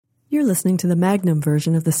You're listening to the Magnum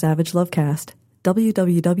version of the Savage Lovecast.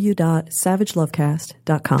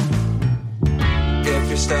 www.savagelovecast.com. If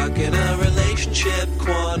you're stuck in a relationship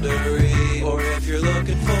quandary, or if you're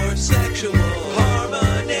looking for sexual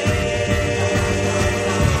harmony,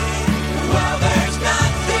 well, there's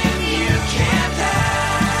nothing you can't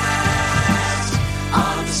ask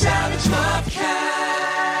on the Savage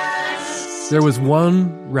Lovecast. There was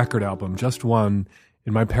one record album, just one,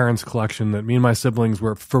 in my parents' collection that me and my siblings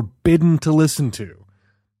were forbidden to listen to.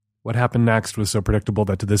 What happened next was so predictable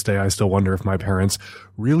that to this day I still wonder if my parents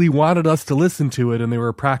really wanted us to listen to it and they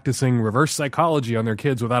were practicing reverse psychology on their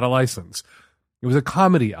kids without a license. It was a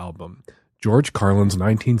comedy album, George Carlin's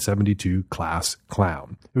 1972 Class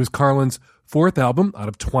Clown. It was Carlin's fourth album out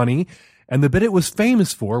of 20, and the bit it was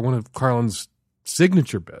famous for, one of Carlin's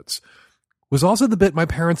signature bits, was also the bit my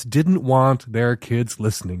parents didn't want their kids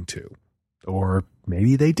listening to. Or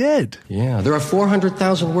maybe they did. Yeah, there are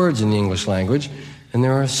 400,000 words in the English language, and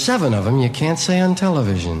there are 7 of them you can't say on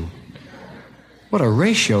television. What a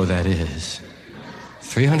ratio that is.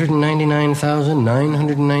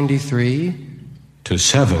 399,993 to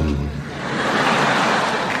 7.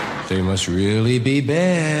 They must really be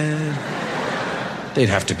bad. They'd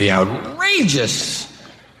have to be outrageous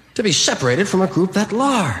to be separated from a group that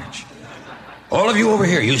large. All of you over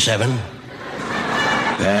here, you 7.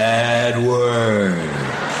 Bad word.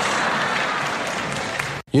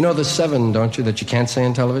 You know the 7, don't you, that you can't say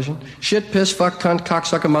on television? Shit, piss, fuck, cunt,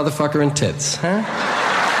 cocksucker, motherfucker, and tits, huh?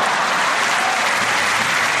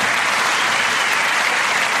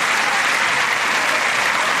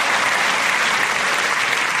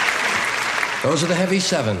 Those are the heavy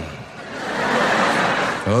 7.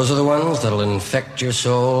 Those are the ones that'll infect your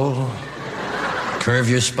soul, curve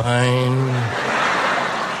your spine,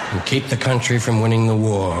 and keep the country from winning the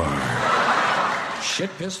war. Shit,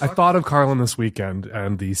 piss, I thought of Carlin this weekend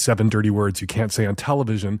and the 7 dirty words you can't say on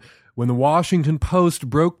television when the Washington Post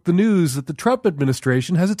broke the news that the Trump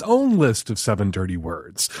administration has its own list of 7 dirty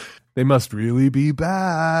words. They must really be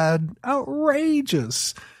bad.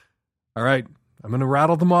 Outrageous. All right, I'm going to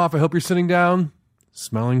rattle them off. I hope you're sitting down.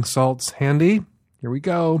 Smelling salts handy. Here we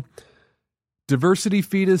go. Diversity,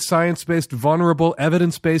 fetus, science-based, vulnerable,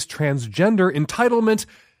 evidence-based, transgender, entitlement,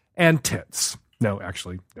 and tits. No,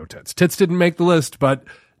 actually, no tits. Tits didn't make the list, but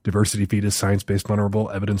diversity, fetus, science-based,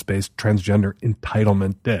 vulnerable, evidence-based, transgender,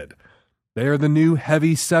 entitlement did. They are the new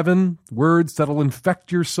heavy 7 words that'll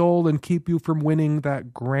infect your soul and keep you from winning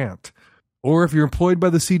that grant. Or if you're employed by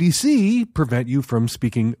the CDC, prevent you from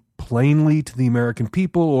speaking plainly to the American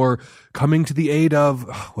people or coming to the aid of,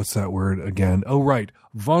 what's that word again? Oh, right,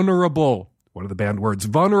 vulnerable. What are the banned words?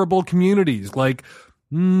 Vulnerable communities like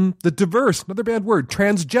the diverse, another bad word,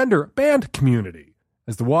 transgender, banned community.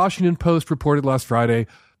 As the Washington Post reported last Friday,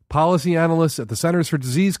 policy analysts at the Centers for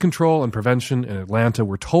Disease Control and Prevention in Atlanta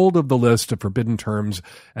were told of the list of forbidden terms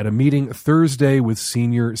at a meeting Thursday with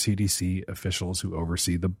senior CDC officials who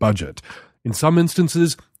oversee the budget. In some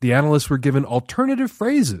instances, the analysts were given alternative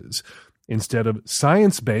phrases. Instead of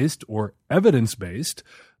science-based or evidence-based,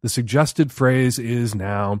 the suggested phrase is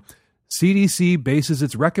now CDC bases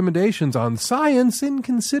its recommendations on science in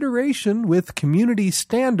consideration with community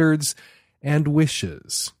standards and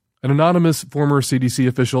wishes. An anonymous former CDC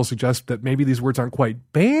official suggests that maybe these words aren't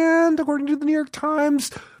quite banned, according to the New York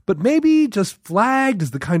Times, but maybe just flagged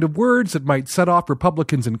as the kind of words that might set off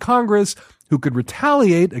Republicans in Congress who could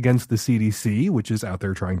retaliate against the CDC, which is out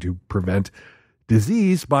there trying to prevent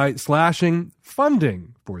disease, by slashing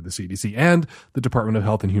funding for the CDC and the Department of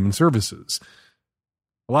Health and Human Services.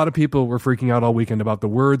 A lot of people were freaking out all weekend about the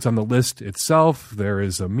words on the list itself. There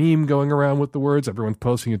is a meme going around with the words. Everyone's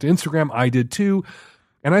posting it to Instagram. I did too.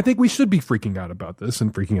 And I think we should be freaking out about this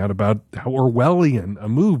and freaking out about how Orwellian a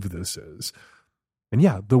move this is. And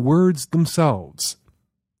yeah, the words themselves.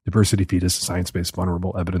 Diversity, fetus, science-based,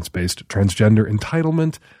 vulnerable, evidence-based, transgender,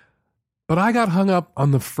 entitlement. But I got hung up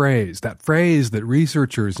on the phrase that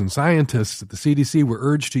researchers and scientists at the CDC were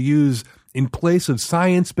urged to use in place of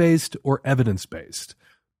science-based or evidence-based.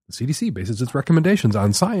 The CDC bases its recommendations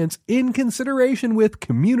on science in consideration with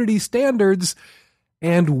community standards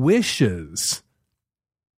and wishes.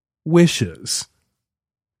 Wishes.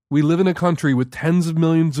 We live in a country with tens of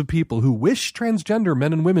millions of people who wish transgender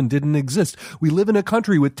men and women didn't exist. We live in a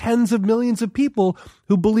country with tens of millions of people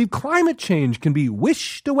who believe climate change can be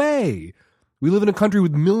wished away. We live in a country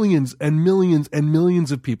with millions and millions and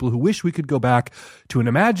millions of people who wish we could go back to an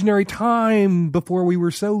imaginary time before we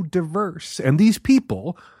were so diverse. And these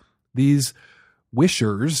people, these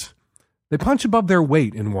wishers, they punch above their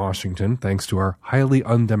weight in Washington, thanks to our highly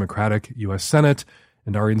undemocratic U.S. Senate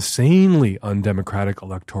and our insanely undemocratic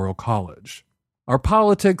Electoral College. Our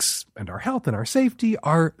politics and our health and our safety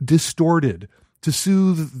are distorted to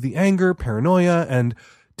soothe the anger, paranoia, and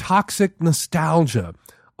toxic nostalgia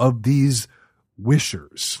of these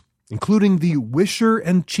wishers, including the wisher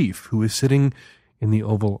and chief who is sitting in the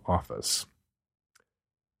Oval Office.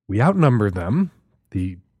 We outnumber them,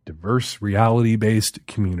 the diverse reality-based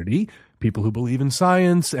community, people who believe in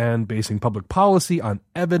science and basing public policy on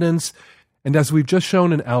evidence. And as we've just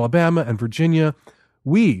shown in Alabama and Virginia,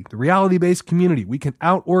 we, the reality-based community, we can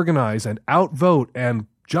out-organize and outvote and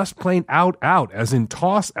just plain out, as in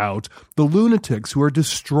toss out, the lunatics who are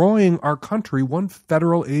destroying our country one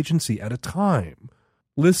federal agency at a time.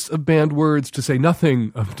 Lists of banned words, to say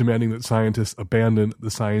nothing of demanding that scientists abandon the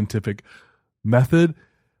scientific method.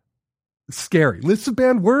 Scary. Lists of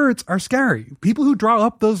banned words are scary. People who draw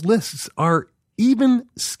up those lists are even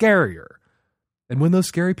scarier. And when those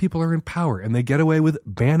scary people are in power and they get away with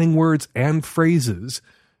banning words and phrases,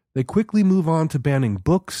 they quickly move on to banning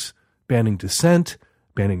books, banning dissent,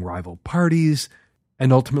 banning rival parties,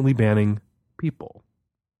 and ultimately banning people.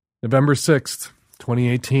 November 6th,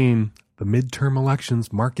 2018, the midterm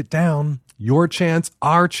elections, mark it down. Your chance,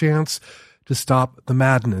 our chance to stop the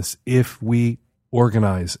madness if we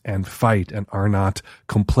organize and fight and are not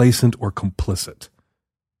complacent or complicit.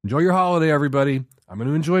 Enjoy your holiday, everybody. I'm going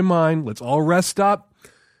to enjoy mine. Let's all rest up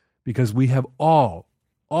because we have all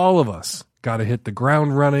of us, got to hit the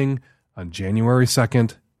ground running on January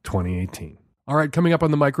 2nd, 2018. All right, coming up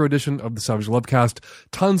on the micro edition of the Savage Lovecast,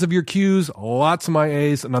 tons of your Qs, lots of my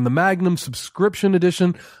As, and on the Magnum subscription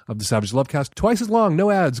edition of the Savage Lovecast, twice as long,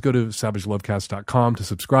 no ads. Go to savagelovecast.com to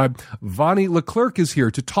subscribe. Vonny Leclerc is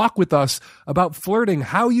here to talk with us about flirting,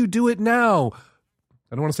 how you do it now.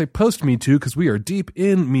 I don't want to say post-Me Too because we are deep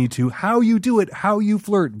in Me Too. How you do it, how you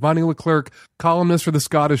flirt. Vonny Leclerc, columnist for the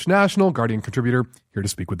Scottish National, Guardian contributor, here to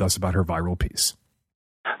speak with us about her viral piece.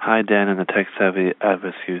 Hi, Dan and the tech-savvy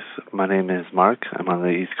advocates. My name is Mark. I'm on the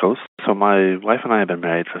East Coast. So my wife and I have been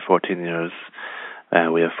married for 14 years.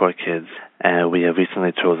 We have 4 kids. And we have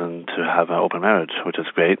recently chosen to have an open marriage, which is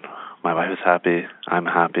great. My wife is happy. I'm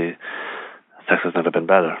happy. Sex has never been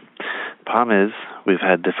better. The problem is we've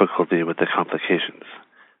had difficulty with the complications.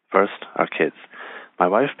 First, our kids. My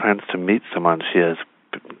wife plans to meet someone she has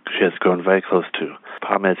grown very close to. The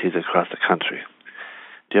problem is he's across the country.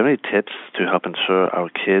 Do you have any tips to help ensure our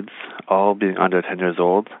kids, all being under 10 years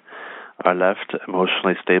old, are left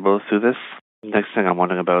emotionally stable through this? Next thing I'm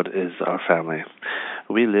wondering about is our family.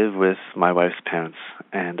 We live with my wife's parents,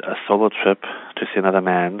 and a solo trip to see another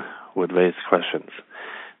man would raise questions.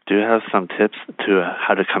 Do you have some tips to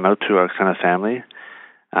how to come out to our kind of family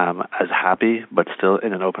as happy but still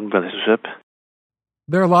in an open relationship?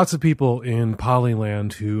 There are lots of people in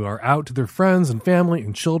Polyland who are out to their friends and family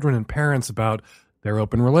and children and parents about their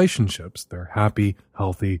open relationships, their happy,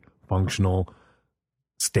 healthy, functional,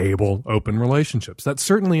 stable, open relationships. That's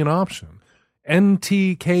certainly an option.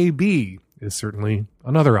 NTKB is certainly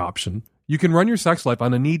another option. You can run your sex life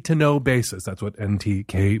on a need-to-know basis. That's what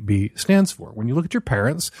NTKB stands for. When you look at your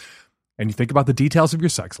parents and you think about the details of your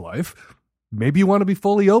sex life, maybe you want to be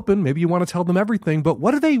fully open, maybe you want to tell them everything, but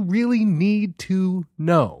what do they really need to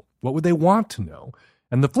know? What would they want to know?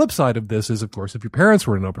 And the flip side of this is, of course, if your parents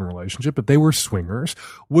were in an open relationship, if they were swingers,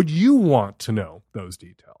 would you want to know those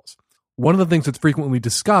details? One of the things that's frequently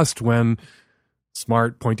discussed when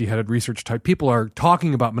smart, pointy-headed research type people are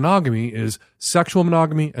talking about monogamy is sexual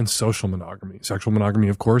monogamy and social monogamy. Sexual monogamy,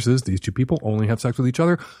 of course, is these two people only have sex with each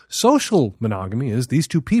other. Social monogamy is these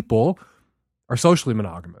two people are socially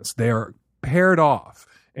monogamous. They are paired off.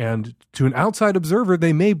 And to an outside observer,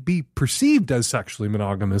 they may be perceived as sexually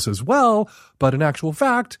monogamous as well, but in actual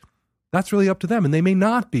fact, that's really up to them, and they may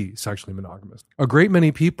not be sexually monogamous. A great many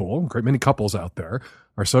couples out there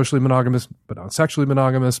are socially monogamous, but not sexually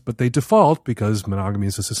monogamous, but they default, because monogamy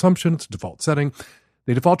is this assumption, it's a default setting,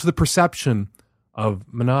 they default to the perception of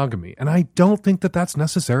monogamy. And I don't think that that's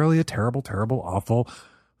necessarily a terrible, terrible, awful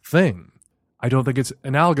thing. I don't think it's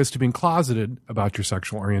analogous to being closeted about your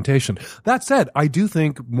sexual orientation. That said, I do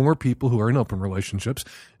think more people who are in open relationships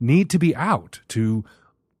need to be out to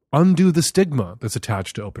undo the stigma that's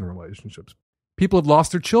attached to open relationships. People have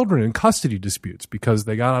lost their children in custody disputes because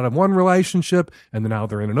they got out of one relationship and then now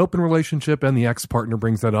they're in an open relationship and the ex-partner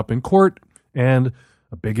brings that up in court and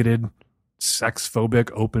a bigoted,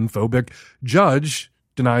 sex-phobic, open-phobic judge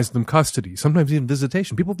denies them custody, sometimes even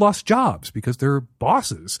visitation. People have lost jobs because their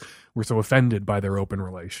bosses were so offended by their open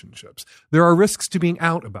relationships. There are risks to being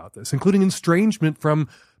out about this, including estrangement from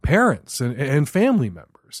parents and family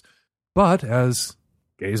members. But as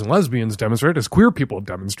gays and lesbians demonstrate, as queer people have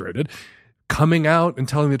demonstrated, coming out and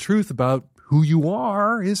telling the truth about who you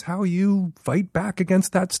are is how you fight back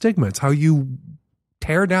against that stigma. It's how you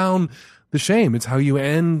tear down the shame. It's how you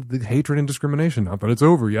end the hatred and discrimination. Not that it's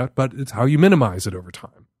over yet, but it's how you minimize it over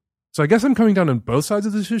time. So I guess I'm coming down on both sides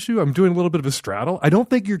of this issue. I'm doing a little bit of a straddle. I don't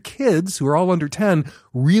think your kids, who are all under 10,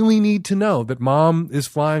 really need to know that mom is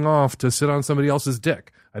flying off to sit on somebody else's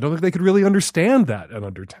dick. I don't think they could really understand that at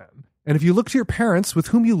under 10. And if you look to your parents with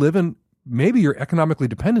whom you live, and maybe you're economically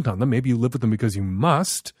dependent on them, maybe you live with them because you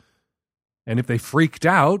must, and if they freaked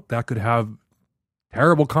out, that could have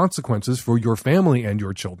terrible consequences for your family and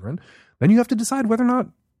your children, then you have to decide whether or not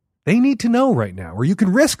they need to know right now, or you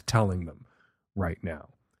can risk telling them right now.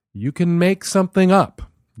 You can make something up.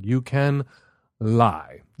 You can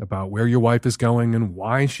lie about where your wife is going and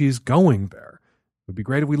why she's going there. It would be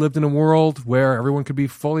great if we lived in a world where everyone could be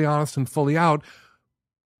fully honest and fully out.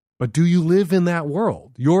 But do you live in that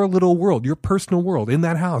world, your little world, your personal world, in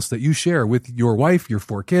that house that you share with your wife, your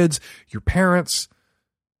 4 kids, your parents?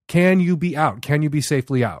 Can you be out? Can you be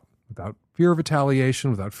safely out without fear of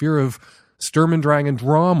retaliation, without fear of Sturm und Drang and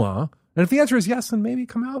drama? And if the answer is yes, then maybe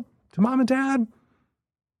come out to mom and dad.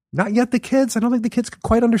 Not yet the kids. I don't think the kids could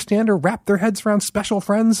quite understand or wrap their heads around special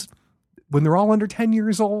friends when they're all under 10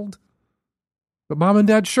 years old. But mom and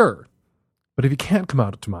dad, sure. But if you can't come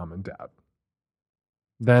out to mom and dad,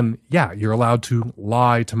 then yeah, you're allowed to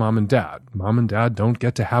lie to mom and dad. Mom and dad don't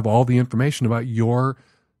get to have all the information about your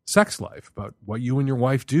sex life, about what you and your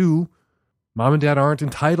wife do. Mom and dad aren't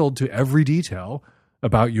entitled to every detail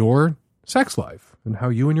about your sex life and how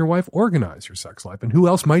you and your wife organize your sex life and who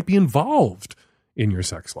else might be involved in your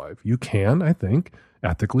sex life. You can, I think,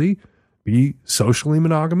 ethically be socially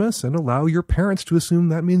monogamous and allow your parents to assume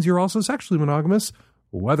that means you're also sexually monogamous,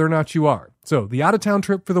 whether or not you are. So the out-of-town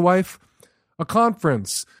trip for the wife, a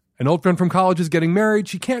conference, an old friend from college is getting married.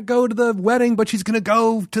 She can't go to the wedding, but she's going to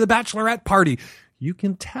go to the bachelorette party. You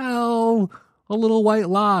can tell a little white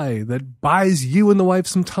lie that buys you and the wife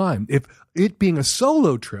some time. If it being a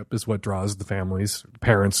solo trip is what draws the family's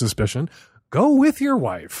parents' suspicion, go with your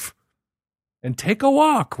wife. And take a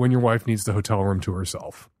walk when your wife needs the hotel room to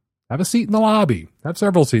herself. Have a seat in the lobby. Have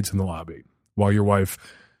several seats in the lobby while your wife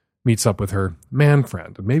meets up with her man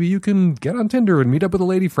friend. Maybe you can get on Tinder and meet up with a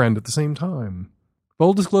lady friend at the same time.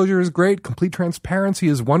 Full disclosure is great. Complete transparency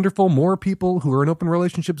is wonderful. More people who are in open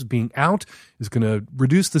relationships being out is going to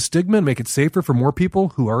reduce the stigma and make it safer for more people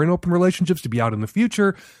who are in open relationships to be out in the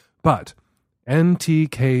future. But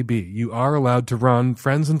NTKB, you are allowed to run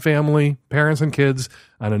friends and family, parents and kids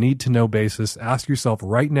on a need-to-know basis. Ask yourself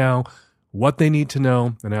right now what they need to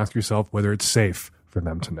know and ask yourself whether it's safe for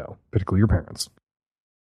them to know, particularly your parents.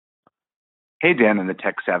 Hey, Dan and the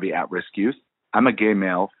tech-savvy at-risk youth. I'm a gay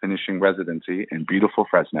male finishing residency in beautiful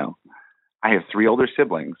Fresno. I have 3 older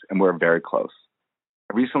siblings, and we're very close.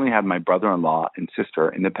 I recently had my brother-in-law and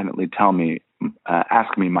sister independently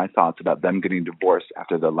ask me my thoughts about them getting divorced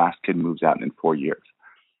after their last kid moves out in 4 years.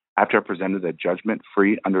 After I presented a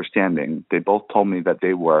judgment-free understanding, they both told me that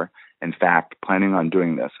they were, in fact, planning on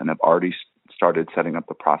doing this and have already started setting up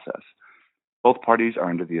the process. Both parties are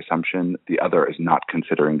under the assumption the other is not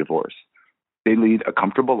considering divorce. They lead a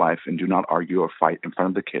comfortable life and do not argue or fight in front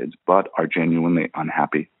of the kids, but are genuinely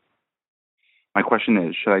unhappy. My question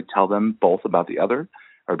is, should I tell them both about the other,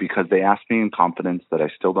 or because they asked me in confidence that I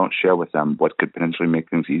still don't share with them what could potentially make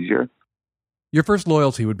things easier? Your first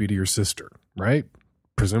loyalty would be to your sister, right?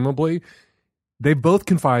 Presumably. They both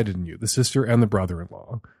confided in you, the sister and the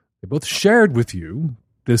brother-in-law. They both shared with you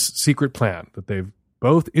this secret plan that they've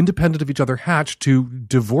both, independent of each other, hatched to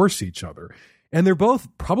divorce each other. And they're both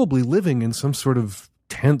probably living in some sort of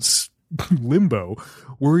tense limbo,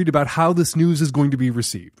 worried about how this news is going to be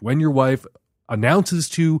received. When your wife announces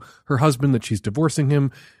to her husband that she's divorcing him,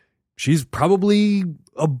 she's probably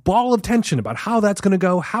a ball of tension about how that's going to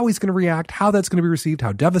go, how he's going to react, how that's going to be received,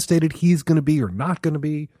 how devastated he's going to be or not going to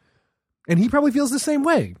be. And he probably feels the same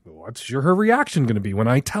way. What's her reaction going to be when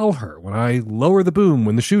I tell her, when I lower the boom,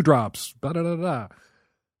 when the shoe drops, da-da-da-da.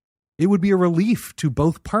 It would be a relief to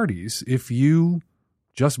both parties if you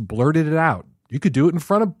just blurted it out. You could do it in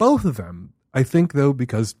front of both of them. I think, though,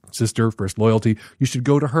 because sister, first loyalty, you should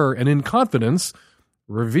go to her and in confidence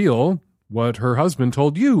reveal what her husband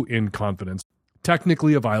told you in confidence.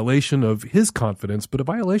 Technically a violation of his confidence, but a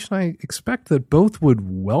violation I expect that both would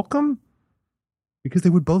welcome, because they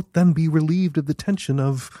would both then be relieved of the tension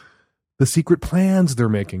of the secret plans they're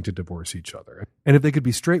making to divorce each other. And if they could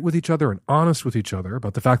be straight with each other and honest with each other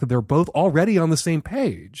about the fact that they're both already on the same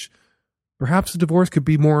page, perhaps the divorce could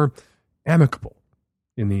be more amicable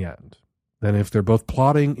in the end than if they're both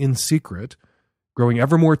plotting in secret, growing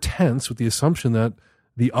ever more tense with the assumption that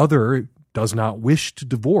the other does not wish to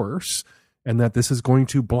divorce and that this is going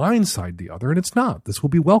to blindside the other. And it's not. This will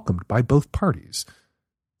be welcomed by both parties.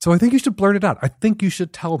 So I think you should blurt it out. I think you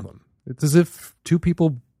should tell them. It's as if two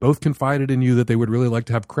people both confided in you that they would really like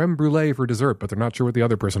to have creme brulee for dessert, but they're not sure what the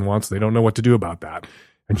other person wants. They don't know what to do about that.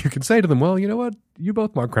 And you can say to them, well, you know what? You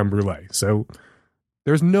both want creme brulee. So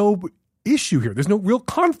there's no issue here. There's no real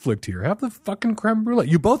conflict here. Have the fucking creme brulee.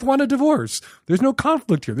 You both want a divorce. There's no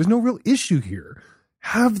conflict here. There's no real issue here.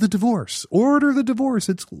 Have the divorce. Order the divorce.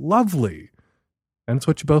 It's lovely. And it's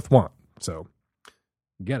what you both want. So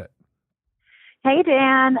get it. Hey,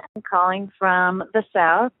 Dan. I'm calling from the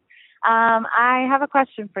South. I have a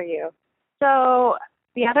question for you. So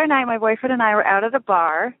the other night, my boyfriend and I were out at a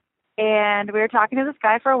bar, and we were talking to this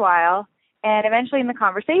guy for a while. And eventually in the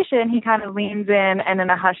conversation, he kind of leans in and in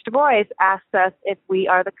a hushed voice asks us if we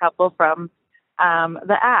are the couple from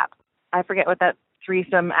the app. I forget what that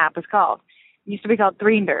threesome app is called. It used to be called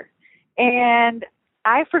Threender. And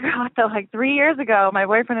I forgot that like 3 years ago, my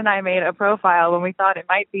boyfriend and I made a profile when we thought it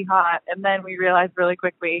might be hot. And then we realized really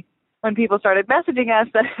quickly when people started messaging us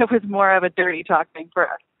that it was more of a dirty talk thing for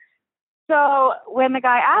us. So when the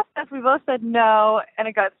guy asked us, we both said no, and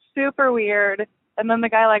it got super weird. And then the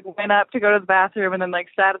guy like went up to go to the bathroom and then like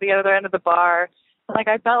sat at the other end of the bar. And, like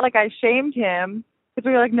I felt like I shamed him because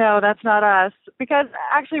we were like, no, that's not us. Because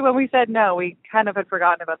actually when we said no, we kind of had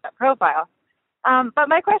forgotten about that profile. But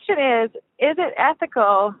my question is it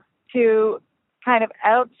ethical to kind of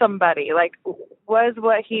out somebody? Like, was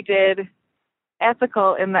what he did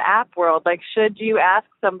ethical in the app world? Like, should you ask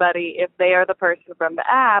somebody if they are the person from the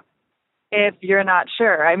app if you're not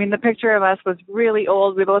sure? I mean, the picture of us was really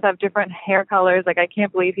old. We both have different hair colors. Like, I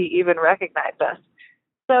can't believe he even recognized us.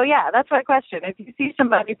 So, yeah, that's my question. If you see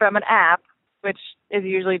somebody from an app, which is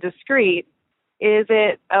usually discreet, is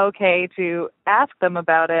it okay to ask them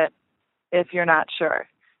about it if you're not sure?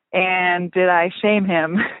 And did I shame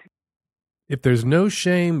him? If there's no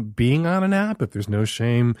shame being on an app, if there's no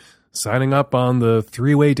shame signing up on the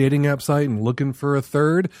three-way dating app site and looking for a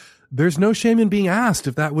third, there's no shame in being asked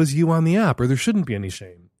if that was you on the app, or there shouldn't be any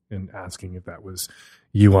shame in asking if that was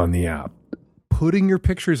you on the app. Putting your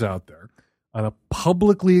pictures out there on a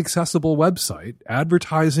publicly accessible website,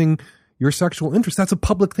 advertising your sexual interest, that's a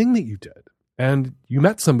public thing that you did. And you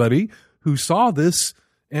met somebody who saw this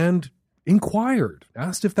and inquired,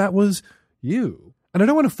 asked if that was you. And I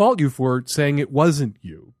don't want to fault you for saying it wasn't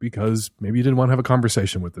you, because maybe you didn't want to have a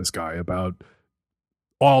conversation with this guy about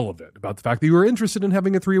all of it, about the fact that you were interested in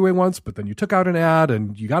having a three-way once, but then you took out an ad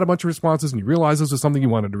and you got a bunch of responses and you realized this was something you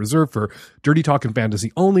wanted to reserve for dirty talk and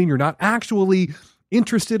fantasy only, and you're not actually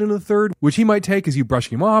interested in a third, which he might take as you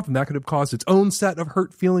brushing him off, and that could have caused its own set of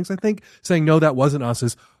hurt feelings. I think saying, no, that wasn't us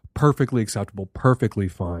is perfectly acceptable, perfectly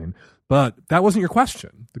fine. But that wasn't your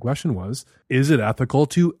question. The question was, is it ethical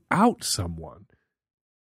to out someone?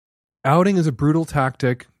 Outing is a brutal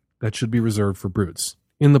tactic that should be reserved for brutes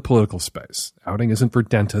in the political space. Outing isn't for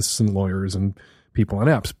dentists and lawyers and people on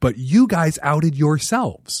apps. But you guys outed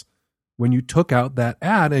yourselves when you took out that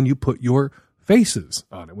ad and you put your faces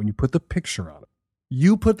on it, when you put the picture on it.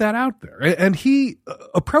 You put that out there. And he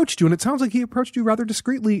approached you, and it sounds like he approached you rather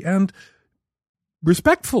discreetly and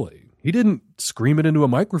respectfully. He didn't scream it into a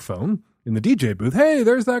microphone in the DJ booth. Hey,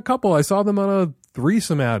 there's that couple. I saw them on a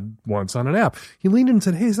threesome ad once on an app. He leaned in and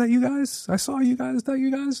said, hey, is that you guys? I saw you guys. Is that you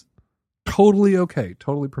guys? Totally okay.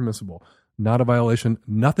 Totally permissible. Not a violation.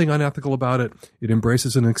 Nothing unethical about it. It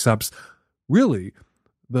embraces and accepts really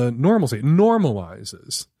the normalcy. It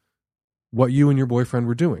normalizes what you and your boyfriend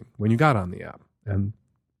were doing when you got on the app. And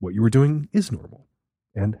what you were doing is normal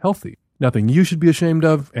and healthy. Nothing you should be ashamed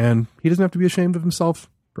of, and he doesn't have to be ashamed of himself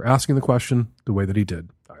for asking the question the way that he did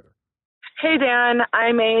either. Hey, Dan.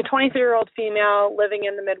 I'm a 23-year-old female living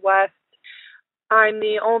in the Midwest. I'm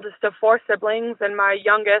the oldest of 4 siblings, and my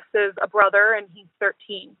youngest is a brother, and he's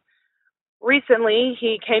 13. Recently,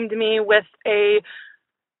 he came to me with a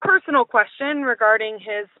personal question regarding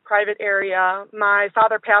his private area. My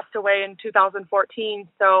father passed away in 2014,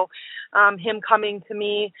 so him coming to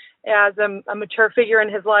me as a mature figure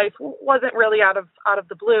in his life wasn't really out of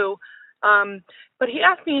the blue. But he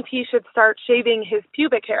asked me if he should start shaving his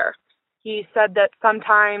pubic hair. He said that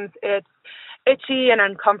sometimes it's itchy and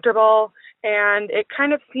uncomfortable, and it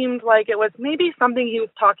kind of seemed like it was maybe something he was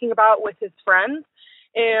talking about with his friends,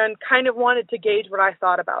 and kind of wanted to gauge what I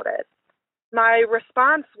thought about it. My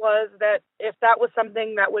response was that if that was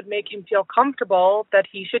something that would make him feel comfortable, that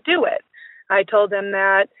he should do it. I told him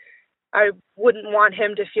that I wouldn't want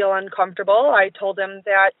him to feel uncomfortable. I told him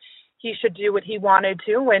that he should do what he wanted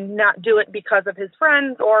to and not do it because of his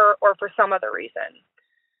friends or for some other reason.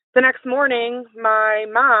 The next morning, my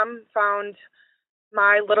mom found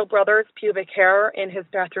my little brother's pubic hair in his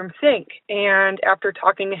bathroom sink. And after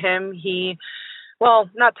talking to him, he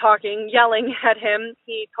not talking, yelling at him,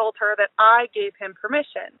 he told her that I gave him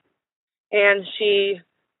permission. And she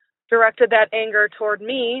directed that anger toward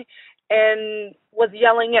me and was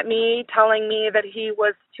yelling at me, telling me that he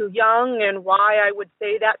was too young and why I would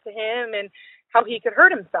say that to him and how he could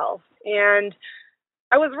hurt himself. And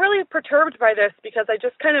I was really perturbed by this because I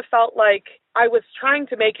just kind of felt like I was trying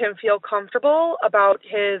to make him feel comfortable about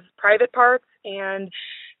his private parts and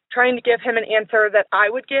trying to give him an answer that I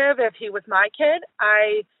would give if he was my kid.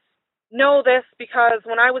 I know this because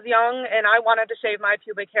when I was young and I wanted to shave my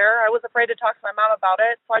pubic hair, I was afraid to talk to my mom about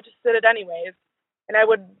it, so I just did it anyways. And I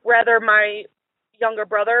would rather my younger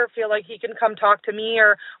brother feel like he can come talk to me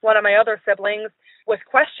or one of my other siblings with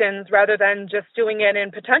questions rather than just doing it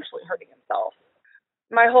and potentially hurting himself.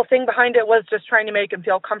 My whole thing behind it was just trying to make him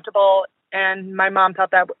feel comfortable, and my mom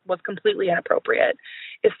thought that was completely inappropriate.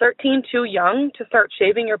 Is 13 too young to start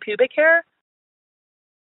shaving your pubic hair?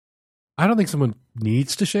 I don't think someone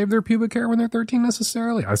needs to shave their pubic hair when they're 13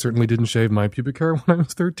 necessarily. I certainly didn't shave my pubic hair when I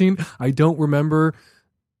was 13. I don't remember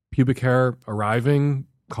pubic hair arriving,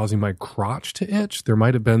 causing my crotch to itch. There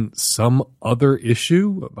might have been some other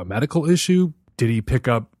issue, a medical issue. Did he pick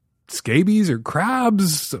up scabies or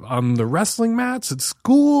crabs on the wrestling mats at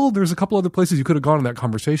school? There's a couple other places you could have gone in that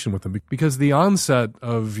conversation with him, because the onset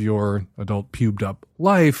of your adult pubed up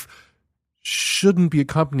life shouldn't be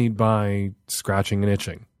accompanied by scratching and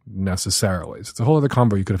itching necessarily. So it's a whole other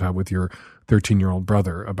convo you could have had with your 13-year-old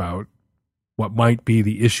brother about what might be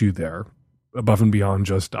the issue there above and beyond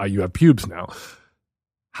just you have pubes now.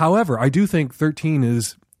 However, I do think 13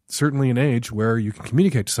 is certainly an age where you can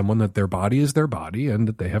communicate to someone that their body is their body and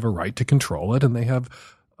that they have a right to control it, and they have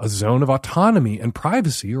a zone of autonomy and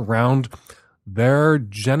privacy around their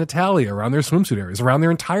genitalia, around their swimsuit areas, around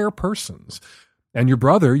their entire persons. And your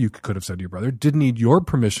brother, you could have said to your brother, didn't need your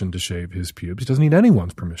permission to shave his pubes. He doesn't need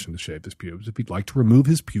anyone's permission to shave his pubes. If he'd like to remove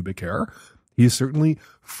his pubic hair, he is certainly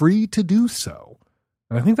free to do so.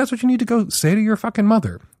 And I think that's what you need to go say to your fucking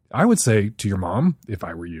mother. I would say to your mom, if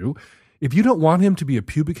I were you, if you don't want him to be a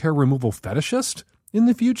pubic hair removal fetishist in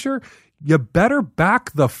the future, you better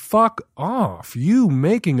back the fuck off. You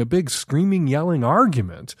making a big screaming, yelling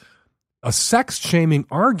argument, a sex-shaming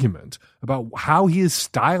argument about how he is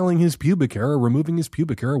styling his pubic hair or removing his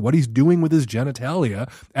pubic hair, or what he's doing with his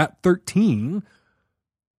genitalia at 13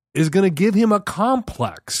 is going to give him a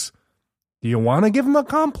complex. Do you want to give him a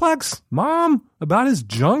complex, Mom, about his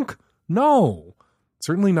junk? No.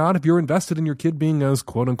 Certainly not if you're invested in your kid being as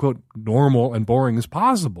quote-unquote normal and boring as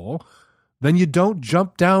possible. Then you don't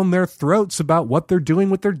jump down their throats about what they're doing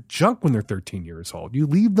with their junk when they're 13 years old. You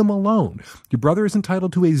leave them alone. Your brother is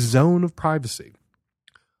entitled to a zone of privacy.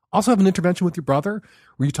 Also have an intervention with your brother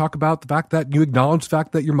where you talk about the fact that you acknowledge the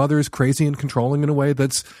fact that your mother is crazy and controlling in a way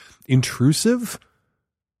that's intrusive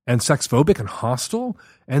and sex-phobic and hostile.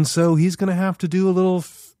 And so he's going to have to do a little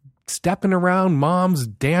stepping around mom's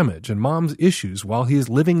damage and mom's issues while he is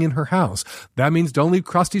living in her house. That means don't leave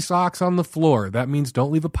crusty socks on the floor. That means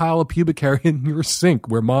don't leave a pile of pubic hair in your sink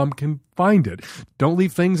where mom can find it. Don't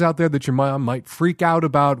leave things out there that your mom might freak out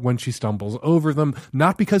about when she stumbles over them.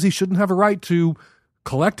 Not because he shouldn't have a right to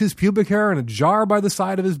collect his pubic hair in a jar by the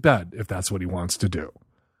side of his bed, if that's what he wants to do.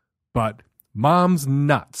 But mom's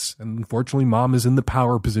nuts. And unfortunately, mom is in the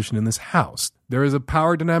power position in this house. There is a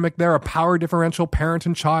power dynamic there, a power differential, parent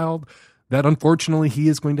and child, that unfortunately he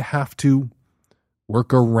is going to have to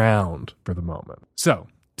work around for the moment. So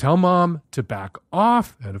tell mom to back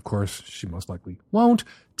off. And of course, she most likely won't.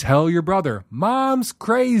 Tell your brother, mom's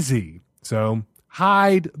crazy. So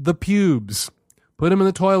hide the pubes. Put him in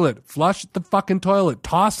the toilet. Flush the fucking toilet.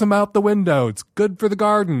 Toss him out the window. It's good for the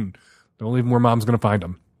garden. Don't leave him where mom's going to find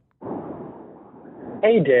him.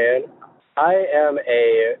 Hey, Dan. I am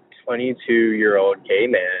a 22-year-old gay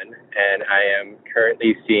man, and I am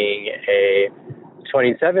currently seeing a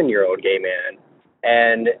 27-year-old gay man.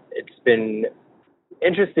 And it's been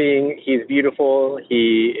interesting. He's beautiful.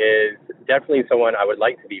 He is definitely someone I would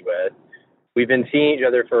like to be with. We've been seeing each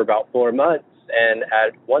other for about 4 months, and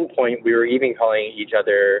at one point we were even calling each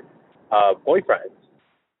other boyfriends.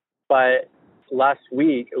 But last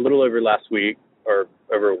week, a little over last week, or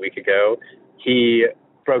over a week ago, he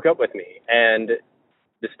broke up with me. And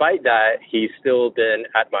despite that, he's still been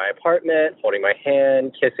at my apartment, holding my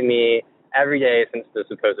hand, kissing me every day since the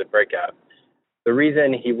supposed breakup. The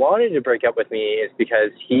reason he wanted to break up with me is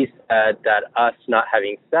because he said that us not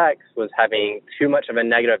having sex was having too much of a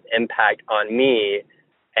negative impact on me,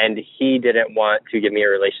 and he didn't want to give me a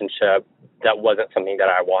relationship that wasn't something that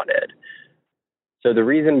I wanted. So the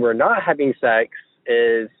reason we're not having sex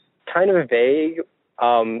is kind of vague.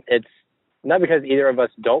 It's not because either of us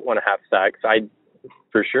don't want to have sex. I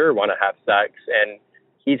for sure want to have sex, and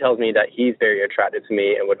he tells me that he's very attracted to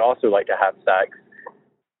me and would also like to have sex.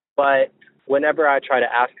 But whenever I try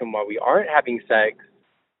to ask him why we aren't having sex,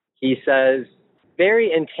 he says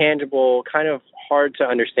very intangible, kind of hard to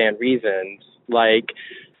understand reasons, like,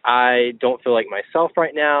 I don't feel like myself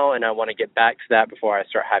right now and I want to get back to that before I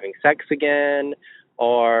start having sex again,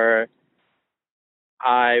 or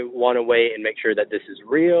I want to wait and make sure that this is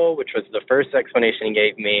real, which was the first explanation he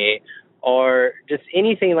gave me, or just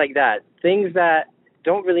anything like that. Things that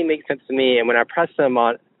don't really make sense to me, and when I press him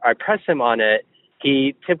on it,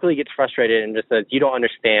 he typically gets frustrated and just says, "You don't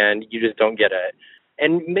understand, you just don't get it."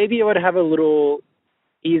 And maybe I would have a little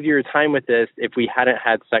easier time with this if we hadn't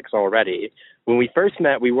had sex already. When we first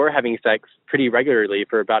met, we were having sex pretty regularly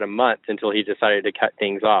for about a month until he decided to cut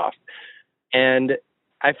things off. And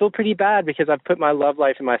I feel pretty bad because I've put my love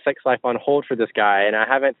life and my sex life on hold for this guy, and I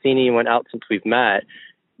haven't seen anyone else since we've met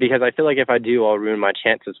because I feel like if I do, I'll ruin my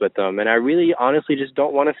chances with them. And I really honestly just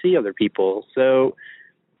don't want to see other people. So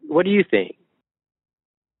what do you think?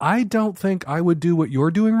 I don't think I would do what you're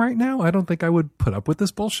doing right now. I don't think I would put up with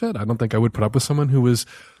this bullshit. I don't think I would put up with someone who was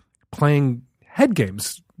playing head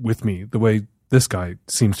games with me the way this guy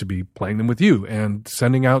seems to be playing them with you and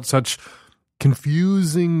sending out such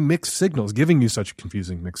confusing mixed signals, giving you such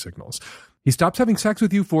confusing mixed signals. He stops having sex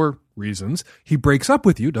with you for reasons. He breaks up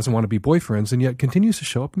with you, doesn't want to be boyfriends, and yet continues to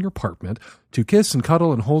show up in your apartment to kiss and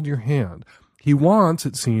cuddle and hold your hand. He wants,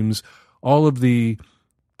 it seems, all of the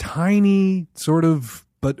tiny sort of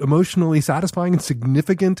but emotionally satisfying and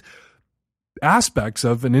significant aspects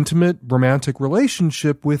of an intimate romantic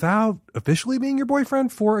relationship without officially being your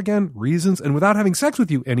boyfriend for, again, reasons, and without having sex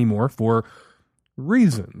with you anymore for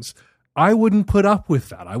reasons. I wouldn't put up with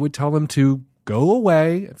that. I would tell him to go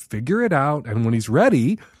away, figure it out, and when he's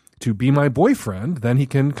ready to be my boyfriend, then he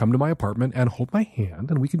can come to my apartment and hold my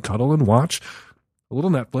hand, and we can cuddle and watch a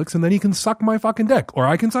little Netflix, and then he can suck my fucking dick, or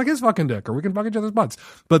I can suck his fucking dick, or we can fuck each other's butts.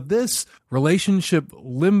 But this relationship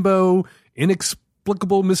limbo,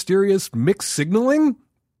 inexplicable, mysterious mixed signaling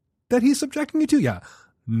that he's subjecting you to, yeah,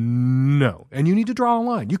 no. And you need to draw a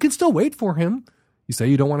line. You can still wait for him. You say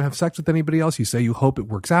you don't want to have sex with anybody else. You say you hope it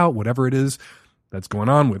works out, whatever it is that's going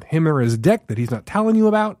on with him or his dick that he's not telling you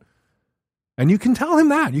about. And you can tell him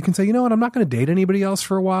that. You can say, you know what, I'm not going to date anybody else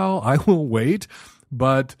for a while. I will wait,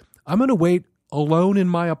 but I'm going to wait alone in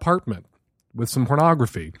my apartment with some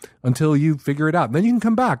pornography until you figure it out. And then you can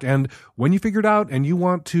come back. And when you figure it out and you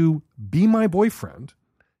want to be my boyfriend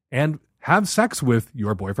and have sex with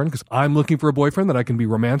your boyfriend, because I'm looking for a boyfriend that I can be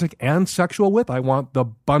romantic and sexual with, I want the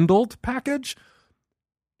bundled package,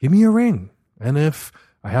 give me a ring. And if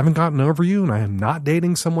I haven't gotten over you and I am not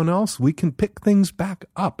dating someone else, we can pick things back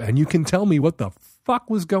up and you can tell me what the fuck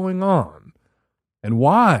was going on and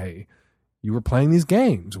why you were playing these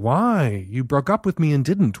games, why you broke up with me and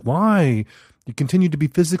didn't, why you continued to be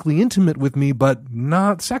physically intimate with me but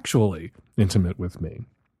not sexually intimate with me.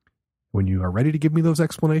 When you are ready to give me those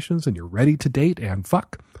explanations and you're ready to date and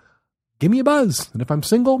fuck, give me a buzz. And if I'm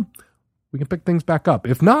single, we can pick things back up.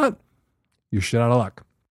 If not, you're shit out of luck.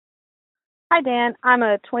 Hi, Dan. I'm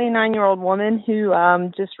a 29-year-old woman who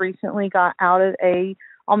just recently got out of a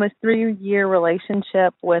almost 3-year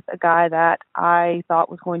relationship with a guy that I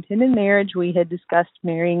thought was going to end in marriage. We had discussed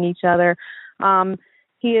marrying each other.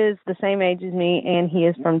 He is the same age as me, and he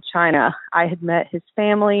is from China. I had met his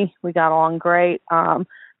family. We got along great.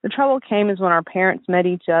 The trouble came is when our parents met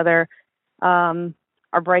each other, our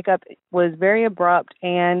breakup was very abrupt,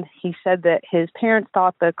 and he said that his parents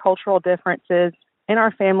thought the cultural differences in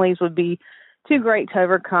our families would be too great to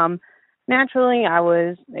overcome. Naturally, I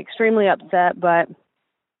was extremely upset, but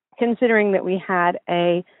considering that we had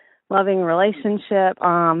a loving relationship,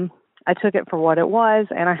 I took it for what it was,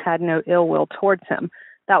 and I had no ill will towards him.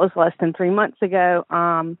 That was less than 3 months ago.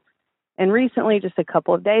 And recently, just a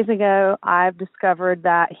couple of days ago, I've discovered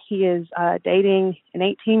that he is dating an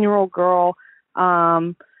 18-year-old girl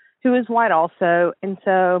who is white also. And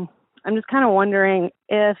so I'm just kind of wondering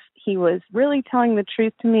if he was really telling the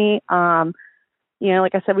truth to me.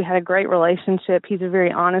 Like I said, we had a great relationship. He's a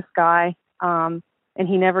very honest guy. And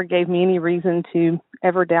he never gave me any reason to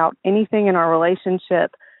ever doubt anything in our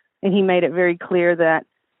relationship. And he made it very clear that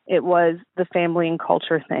it was the family and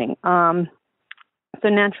culture thing. So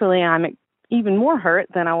naturally, I'm even more hurt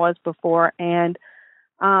than I was before. And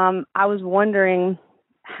I was wondering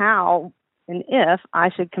how and if I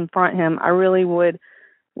should confront him. I really would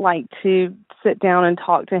like to sit down and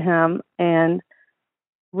talk to him and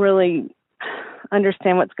really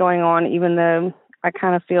understand what's going on, even though I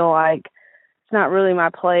kind of feel like it's not really my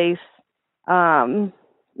place. Our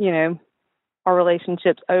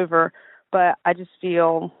relationship's over, but I just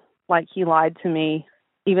feel like he lied to me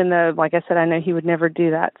even though, like I said, I know he would never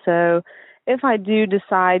do that. So if I do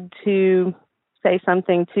decide to say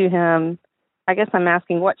something to him, I guess I'm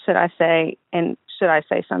asking, what should I say, and should I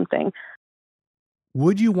say something?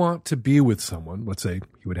 Would you want to be with someone, let's say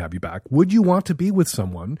he would have you back, would you want to be with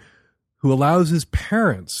someone who allows his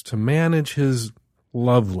parents to manage his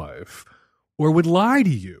love life, or would lie to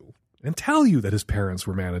you and tell you that his parents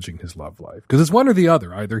were managing his love life? Because it's one or the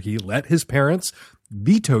other. Either he let his parents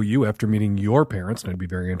veto you after meeting your parents, and I'd be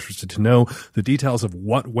very interested to know the details of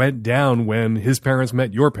what went down when his parents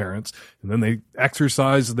met your parents, and then they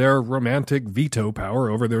exercised their romantic veto power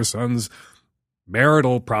over their son's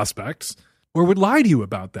marital prospects, or would lie to you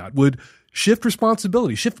about that, would shift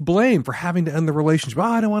responsibility, shift blame for having to end the relationship. Oh,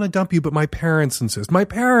 I don't want to dump you, but my parents insist. My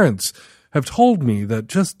parents have told me that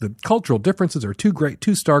just the cultural differences are too great,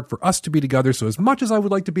 too stark for us to be together. So as much as I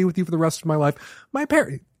would like to be with you for the rest of my life, my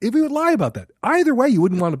parents, if he would lie about that, either way, you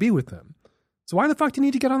wouldn't want to be with him. So why the fuck do you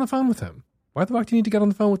need to get on the phone with him? Why the fuck do you need to get on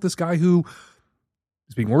the phone with this guy who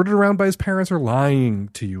is being ordered around by his parents or lying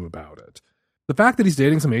to you about it? The fact that he's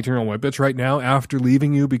dating some 18-year-old white bitch right now after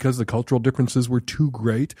leaving you because the cultural differences were too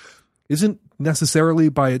great isn't necessarily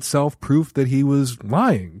by itself proof that he was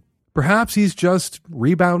lying. Perhaps he's just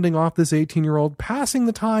rebounding off this 18-year-old, passing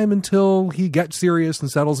the time until he gets serious and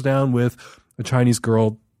settles down with a Chinese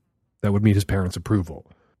girl that would meet his parents' approval.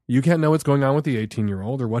 You can't know what's going on with the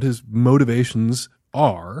 18-year-old or what his motivations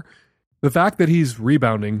are. The fact that he's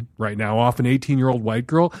rebounding right now off an 18-year-old white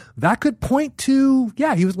girl, that could point to,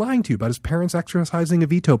 yeah, he was lying to you about his parents exercising a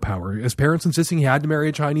veto power, his parents insisting he had to marry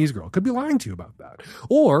a Chinese girl. Could be lying to you about that.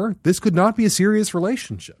 Or this could not be a serious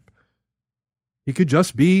relationship. He could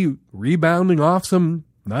just be rebounding off some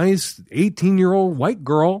nice 18-year-old white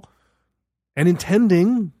girl and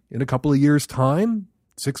intending in a couple of years' time,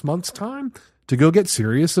 6 months' time, to go get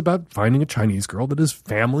serious about finding a Chinese girl that his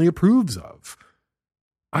family approves of.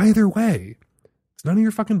 Either way, it's none of your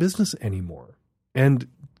fucking business anymore. And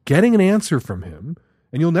getting an answer from him,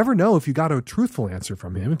 and you'll never know if you got a truthful answer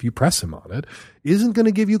from him if you press him on it, isn't going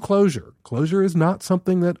to give you closure. Closure is not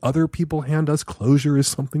something that other people hand us. Closure is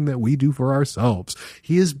something that we do for ourselves.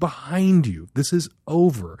 He is behind you. This is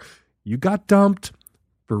over. You got dumped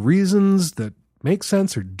for reasons that make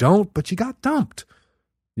sense or don't, but you got dumped.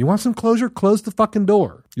 You want some closure? Close the fucking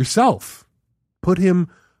door. Yourself. Put him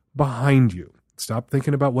behind you. Stop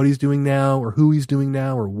thinking about what he's doing now or who he's doing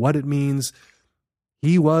now or what it means.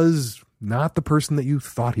 He was not the person that you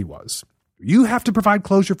thought he was. You have to provide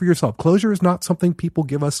closure for yourself. Closure is not something people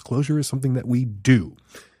give us. Closure is something that we do.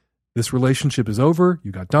 This relationship is over.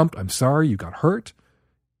 You got dumped. I'm sorry. You got hurt.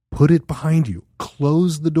 Put it behind you.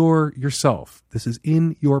 Close the door yourself. This is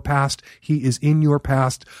in your past. He is in your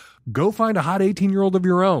past. Go find a hot 18-year-old of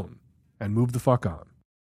your own and move the fuck on.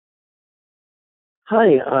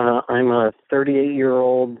 Hi, I'm a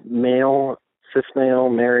 38-year-old male, cis male,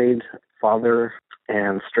 married, father,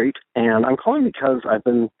 and straight. And I'm calling because I've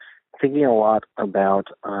been thinking a lot about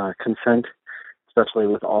consent, especially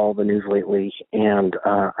with all the news lately. And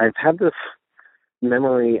I've had this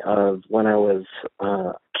memory of when I was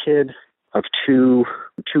a kid of two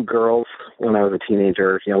girls when I was a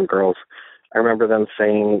teenager, young girls. I remember them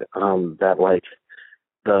saying that, like,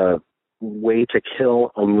 the way to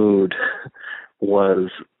kill a mood was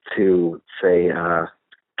to say,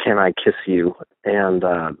 can I kiss you? And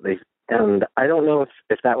I don't know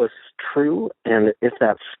if that was true and if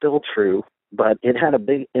that's still true, but it had a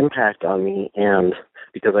big impact on me. And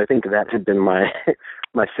because I think that had been my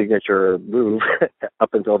signature move up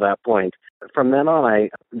until that point. From then on, I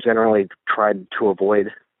generally tried to avoid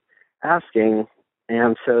asking.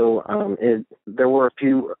 And so there were a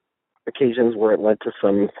few occasions where it led to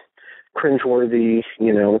some cringeworthy,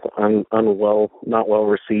 not well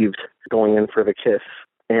received going in for the kiss.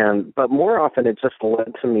 But more often it just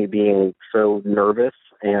led to me being so nervous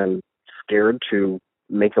and scared to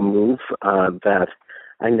make a move that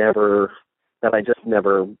I just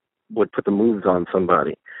never would put the moves on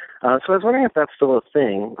somebody. So I was wondering if that's still a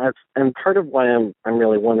thing. And part of why I'm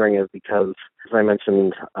really wondering is because, as I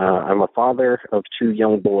mentioned, I'm a father of two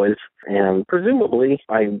young boys, and presumably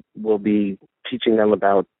I will be teaching them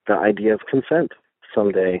about the idea of consent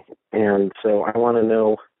someday. And so I want to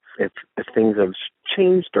know if things have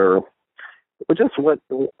changed or just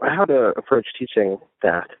how to approach teaching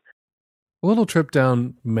that. A little trip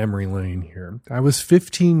down memory lane here. I was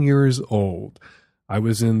 15 years old. I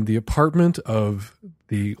was in the apartment of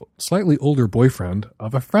the slightly older boyfriend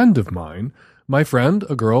of a friend of mine. My friend,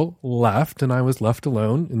 a girl, left, and I was left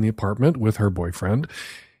alone in the apartment with her boyfriend.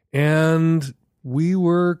 And we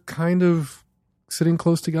were kind of sitting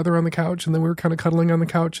close together on the couch, and then we were kind of cuddling on the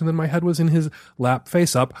couch, and then my head was in his lap,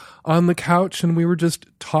 face up on the couch, and we were just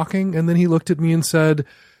talking, and then he looked at me and said,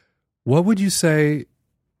 "What would you say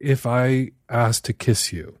if I asked to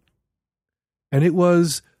kiss you?" And it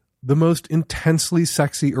was the most intensely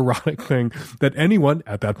sexy, erotic thing that anyone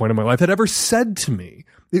at that point in my life had ever said to me.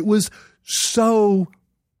 It was so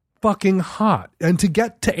fucking hot. And to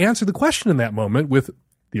get to answer the question in that moment with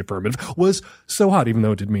the affirmative was so hot, even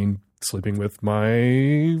though it did mean sleeping with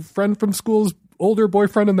my friend from school's older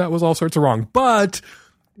boyfriend, and that was all sorts of wrong. But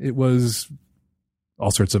it was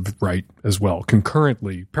all sorts of right as well,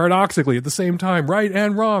 concurrently, paradoxically, at the same time, right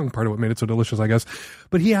and wrong, part of what made it so delicious, I guess.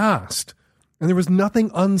 But he asked, and there was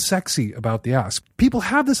nothing unsexy about the ask. People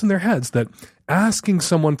have this in their heads that asking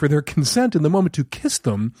someone for their consent in the moment to kiss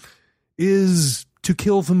them is to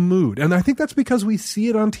kill the mood. And I think that's because we see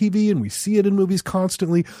it on TV and we see it in movies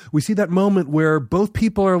constantly. We see that moment where both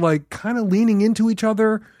people are like kind of leaning into each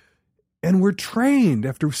other, and we're trained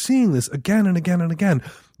after seeing this again and again and again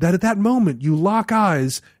that at that moment you lock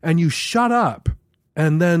eyes and you shut up,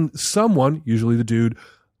 and then someone, usually the dude,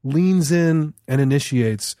 leans in and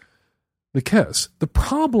initiates the kiss. The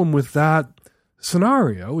problem with that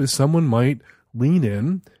scenario is someone might lean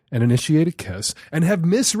in and initiate a kiss and have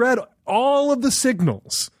misread all of the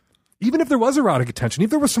signals. Even if there was erotic attention, if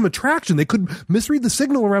there was some attraction, they could misread the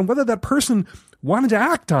signal around whether that person wanted to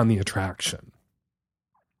act on the attraction.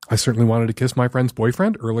 I certainly wanted to kiss my friend's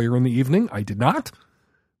boyfriend earlier in the evening. I did not,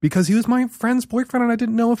 because he was my friend's boyfriend and I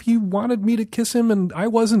didn't know if he wanted me to kiss him, and I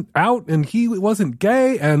wasn't out and he wasn't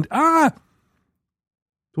gay, and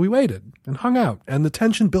So we waited and hung out, and the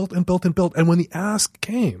tension built and built and built. And when the ask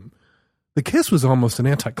came, the kiss was almost an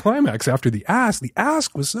anticlimax after the ask. The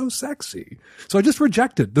ask was so sexy. So I just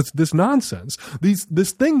rejected this nonsense.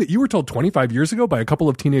 This thing that you were told 25 years ago by a couple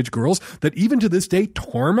of teenage girls that even to this day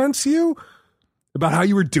torments you about how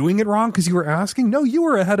you were doing it wrong because you were asking. No, you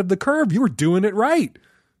were ahead of the curve. You were doing it right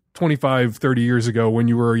 25, 30 years ago when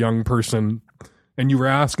you were a young person and you were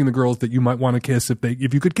asking the girls that you might want to kiss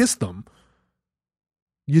if you could kiss them.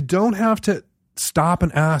 You don't have to stop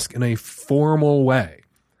and ask in a formal way.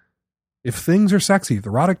 If things are sexy, if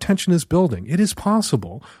the erotic tension is building, it is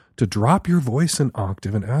possible to drop your voice an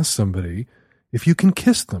octave and ask somebody if you can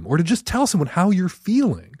kiss them, or to just tell someone how you're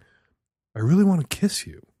feeling. I really want to kiss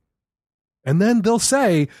you. And then they'll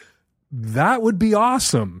say, that would be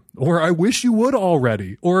awesome, or I wish you would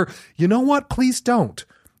already, or you know what, please don't.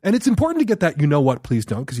 And it's important to get that you know what, please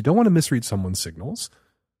don't, because you don't want to misread someone's signals,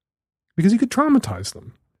 because you could traumatize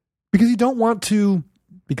them. Because you don't want to,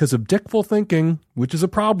 because of dickful thinking, which is a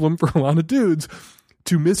problem for a lot of dudes,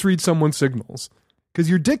 to misread someone's signals. Because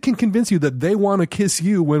your dick can convince you that they want to kiss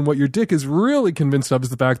you when what your dick is really convinced of is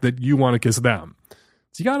the fact that you want to kiss them.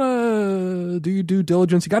 So you gotta do your due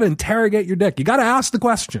diligence. You gotta interrogate your dick. You gotta ask the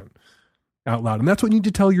question out loud. And that's what you need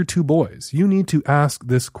to tell your two boys. You need to ask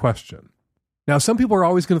this question. Now, some people are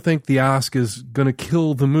always going to think the ask is going to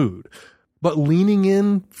kill the mood. But leaning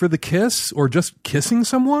in for the kiss, or just kissing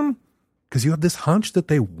someone because you have this hunch that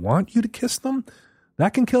they want you to kiss them,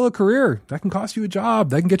 that can kill a career. That can cost you a job.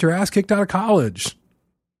 That can get your ass kicked out of college.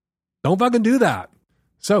 Don't fucking do that.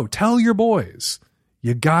 So tell your boys,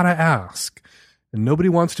 you gotta ask. And nobody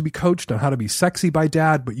wants to be coached on how to be sexy by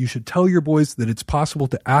dad, but you should tell your boys that it's possible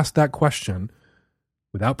to ask that question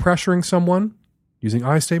without pressuring someone, using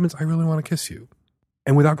I statements, I really want to kiss you,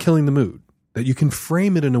 and without killing the mood. That you can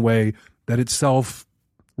frame it in a way that itself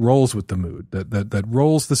rolls with the mood, that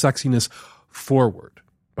rolls the sexiness forward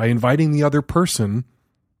by inviting the other person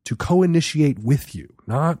to co-initiate with you,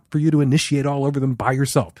 not for you to initiate all over them by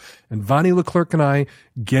yourself. And Vonny Leclerc and I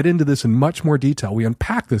get into this in much more detail. We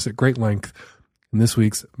unpack this at great length in this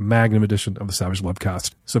week's Magnum edition of the Savage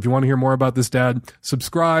Lovecast. So if you want to hear more about this, Dad,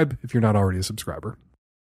 subscribe if you're not already a subscriber.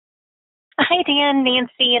 Hi, Dan,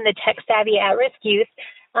 Nancy, and the tech-savvy at-risk youth.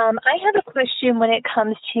 I have a question when it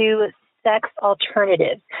comes to sex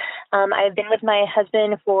alternatives. I've been with my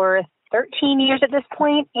husband for 13 years at this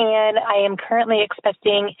point, and I am currently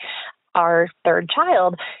expecting our third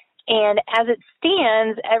child. And as it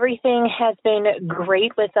stands, everything has been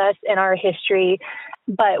great with us in our history.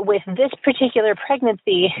 But with this particular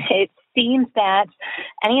pregnancy, it seems that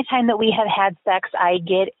anytime that we have had sex, I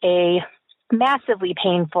get a massively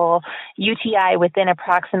painful UTI within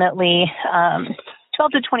approximately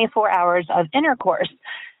 12 to 24 hours of intercourse.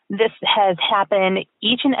 This has happened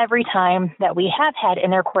each and every time that we have had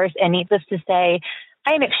intercourse, and needless to say,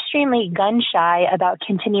 I am extremely gun-shy about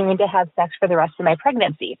continuing to have sex for the rest of my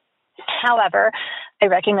pregnancy. However, I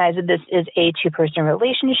recognize that this is a two-person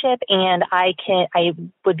relationship, and I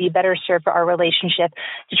would be better served for our relationship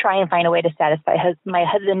to try and find a way to satisfy my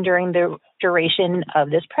husband during the duration of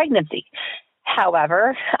this pregnancy.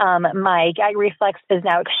 However, my gag reflex is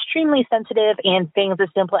now extremely sensitive, and things as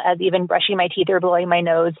simple as even brushing my teeth or blowing my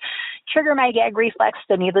nose trigger my gag reflex.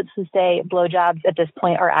 So needless to say, blowjobs at this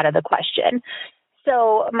point are out of the question.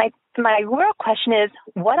 So my real question is,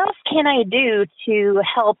 what else can I do to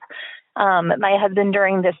help my husband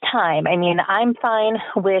during this time? I mean, I'm fine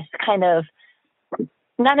with kind of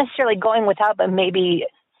not necessarily going without, but maybe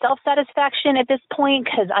self-satisfaction at this point,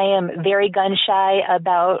 because I am very gun-shy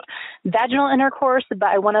about vaginal intercourse, but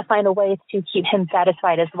I want to find a way to keep him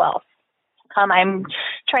satisfied as well. I'm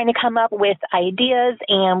trying to come up with ideas,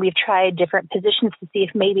 and we've tried different positions to see if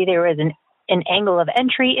maybe there was an angle of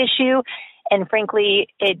entry issue, and frankly,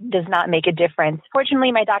 it does not make a difference.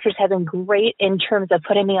 Fortunately, my doctors have been great in terms of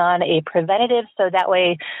putting me on a preventative, so that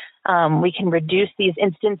way we can reduce these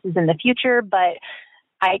instances in the future, but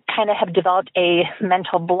I kind of have developed a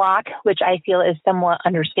mental block, which I feel is somewhat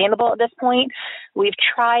understandable at this point. We've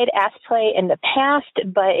tried ass play in the past,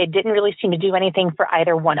 but it didn't really seem to do anything for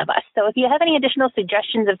either one of us. So if you have any additional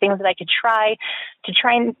suggestions of things that I could try to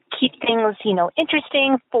try and keep things,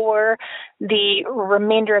 interesting for the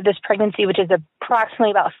remainder of this pregnancy, which is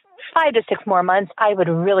approximately about 5 to 6 more months, I would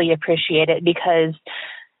really appreciate it, because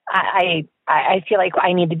I feel like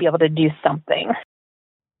I need to be able to do something.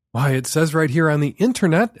 Why, it says right here on the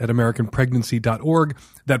internet at AmericanPregnancy.org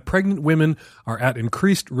that pregnant women are at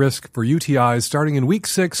increased risk for UTIs starting in week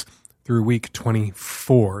 6 through week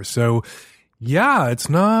 24. So, yeah, it's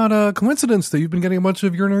not a coincidence that you've been getting a bunch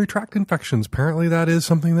of urinary tract infections. Apparently that is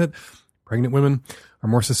something that pregnant women are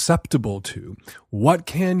more susceptible to. What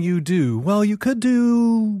can you do? Well, you could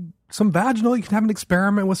do some vaginal. You can have an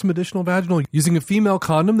experiment with some additional vaginal using a female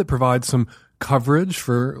condom that provides some coverage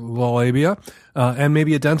for the labia, and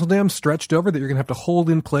maybe a dental dam stretched over that you're going to have to hold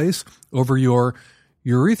in place over your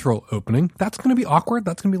urethral opening. That's going to be awkward.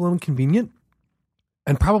 That's going to be a little inconvenient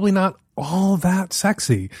and probably not all that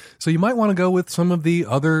sexy. So you might want to go with some of the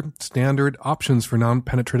other standard options for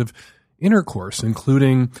non-penetrative intercourse,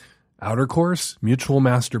 including outer course, mutual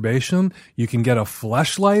masturbation. You can get a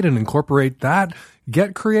fleshlight and incorporate that.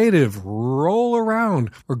 Get creative, roll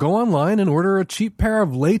around, or go online and order a cheap pair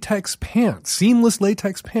of latex pants, seamless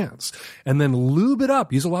latex pants, and then lube it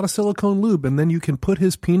up. Use a lot of silicone lube, and then you can put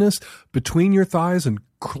his penis between your thighs and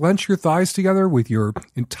clench your thighs together with your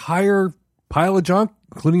entire pile of junk,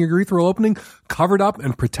 including your urethral opening, covered up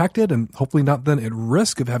and protected, and hopefully not then at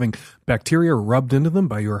risk of having bacteria rubbed into them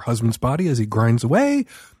by your husband's body as he grinds away,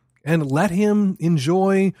 and let him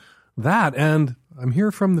enjoy that. And I'm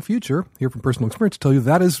here from the future, here from personal experience, to tell you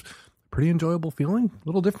that is a pretty enjoyable feeling. A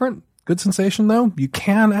little different. Good sensation, though. You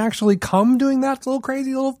can actually come doing that. It's a little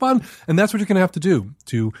crazy, a little fun. And that's what you're going to have to do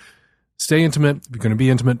to stay intimate. You're going to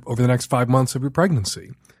be intimate over the next 5 months of your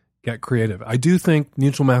pregnancy. Get creative. I do think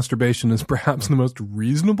mutual masturbation is perhaps the most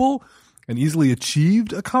reasonable and easily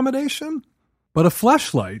achieved accommodation. But a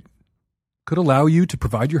fleshlight could allow you to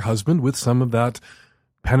provide your husband with some of that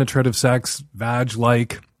penetrative sex,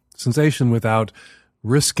 vag-like sensation without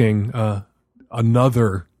risking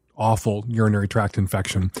another awful urinary tract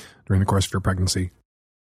infection during the course of your pregnancy.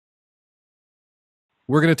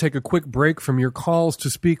 We're going to take a quick break from your calls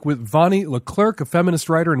to speak with Vonny Leclerc, a feminist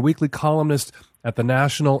writer and weekly columnist at The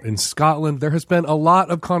National in Scotland. There has been a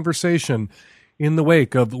lot of conversation in the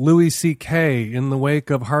wake of Louis C.K., in the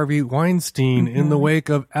wake of Harvey Weinstein, in the wake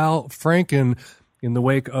of Al Franken, in the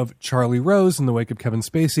wake of Charlie Rose, in the wake of Kevin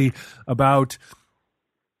Spacey, about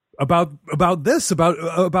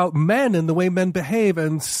men and the way men behave.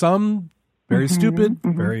 And some very stupid,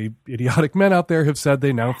 very idiotic men out there have said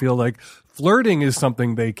they now feel like flirting is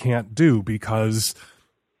something they can't do because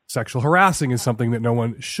sexual harassing is something that no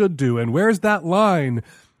one should do. And where's that line?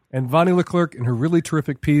 And Vonny Leclerc, in her really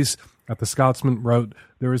terrific piece at The Scotsman, wrote,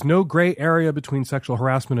 "There is no gray area between sexual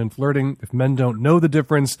harassment and flirting. If men don't know the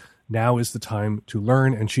difference, now is the time to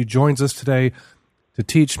learn." And she joins us today to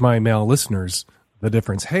teach my male listeners the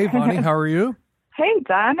difference. Hey, Vonny, how are you? Hey,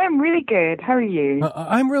 Dan, I'm really good. How are you?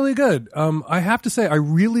 I'm really good. I have to say, I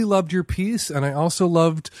really loved your piece, and I also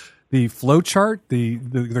loved the flow chart, the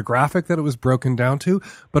graphic that it was broken down to.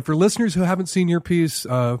 But for listeners who haven't seen your piece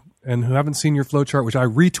and who haven't seen your flow chart, which I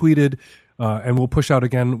retweeted and we'll push out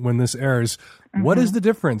again when this airs, what is the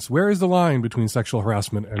difference? Where is the line between sexual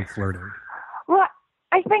harassment and flirting? Well,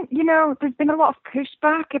 I think, there's been a lot of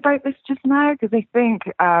pushback about this just now because I think,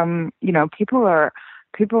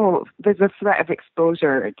 people, there's a threat of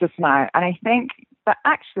exposure just now. And I think that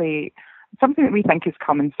actually something that we think is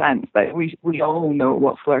common sense, that we all know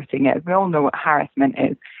what flirting is, we all know what harassment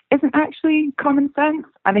is, isn't actually common sense.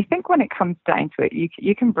 And I think when it comes down to it,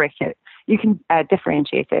 you can break it, you can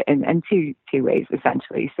differentiate it in two ways,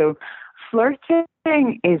 essentially. So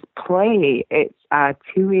flirting is play. It's a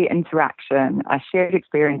two-way interaction, a shared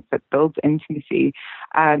experience that builds intimacy,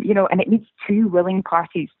 and it needs two willing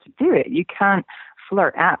parties to do it. You can't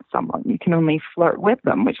flirt at someone. You can only flirt with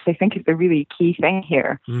them, which I think is the really key thing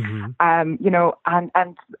here. Mm-hmm.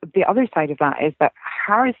 And the other side of that is that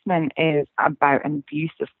harassment is about an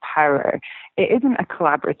abuse of power. It isn't a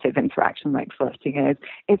collaborative interaction like flirting is.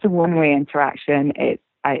 It's a one-way interaction. It's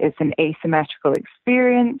an asymmetrical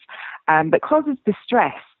experience that causes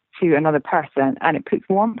distress to another person, and it puts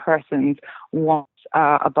one person's wants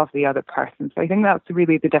above the other person. So I think that's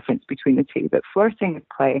really the difference between the two, that flirting is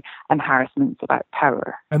play and harassment is about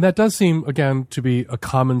power. And that does seem, again, to be a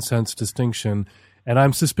common sense distinction. And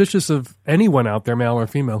I'm suspicious of anyone out there, male or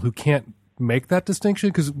female, who can't make that distinction,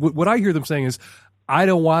 because what I hear them saying is, I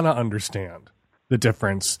don't want to understand the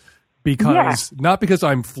difference. Because not because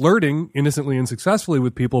I'm flirting innocently and successfully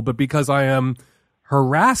with people, but because I am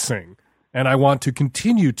harassing and I want to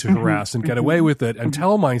continue to harass and get away with it and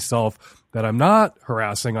tell myself that I'm not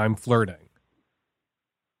harassing, I'm flirting.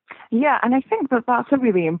 Yeah, and I think that that's a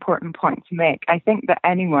really important point to make. I think that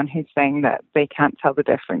anyone who's saying that they can't tell the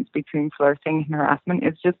difference between flirting and harassment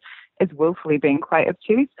is willfully being quite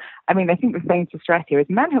obtuse. I mean, I think the thing to stress here is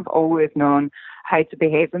men have always known how to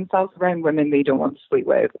behave themselves around women they don't want to sleep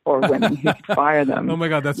with, or women who could fire them. Oh my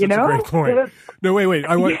God, that's such a great point. No, wait.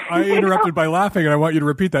 I interrupted by laughing, and I want you to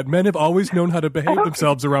repeat that. Men have always known how to behave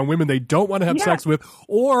themselves around women they don't want to have sex with,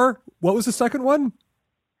 or what was the second one?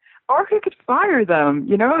 Or who could fire them.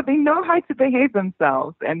 They know how to behave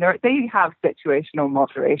themselves, and they have situational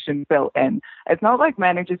moderation built in. It's not like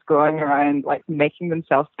men are just going around like making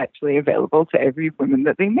themselves sexually available to every woman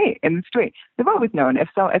that they meet in the street. They've always known if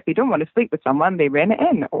they don't want to sleep with someone, they rein it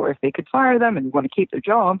in, or if they could fire them and want to keep their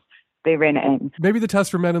jobs, they rein it in. Maybe the test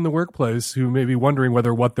for men in the workplace who may be wondering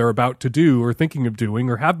whether what they're about to do or thinking of doing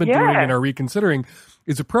or have been doing and are reconsidering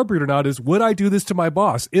is appropriate or not is, would I do this to my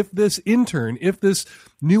boss? If this intern, if this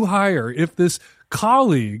new hire, if this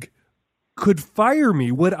colleague could fire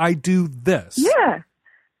me, would I do this? Yeah,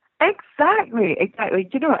 exactly.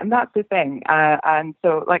 And that's the thing. And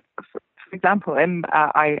so, like, for example,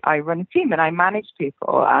 I run a team and I manage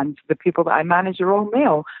people, and the people that I manage are all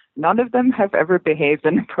male. None of them have ever behaved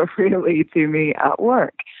inappropriately to me at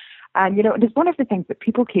work. And, it's one of the things that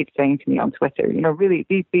people keep saying to me on Twitter, really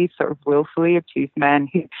these sort of willfully obtuse men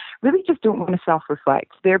who really just don't want to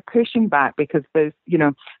self-reflect. They're pushing back because there's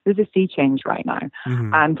a sea change right now.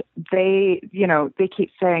 Mm-hmm. And they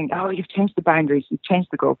keep saying, oh, you've changed the boundaries, you've changed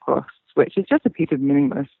the goalposts, which is just a piece of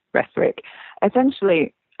meaningless rhetoric.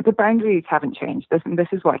 Essentially, the boundaries haven't changed. This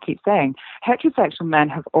is what I keep saying. Heterosexual men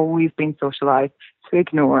have always been socialized to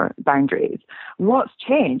ignore boundaries. What's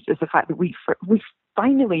changed is the fact that we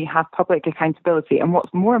finally have public accountability. And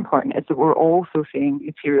what's more important is that we're also seeing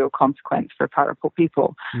material consequence for powerful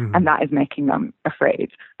people. Mm-hmm. And that is making them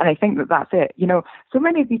afraid. And I think that that's it. So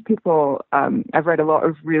many of these people, I've read a lot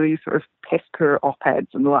of really sort of piss-poor op-eds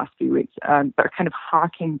in the last few weeks that are kind of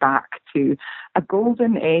harking back to a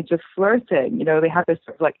golden age of flirting. They had this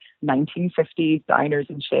sort of like 1950s diners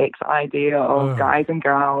and shakes idea of guys and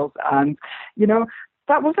girls. And,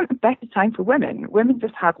 that wasn't the best time for women. Women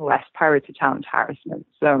just had less power to challenge harassment.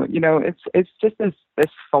 So, it's just this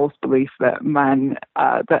false belief that men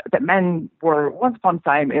were once upon a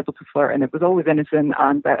time able to flirt, and it was always innocent,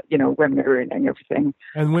 and that women are ruining everything.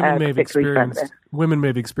 And women may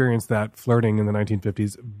have experienced that flirting in the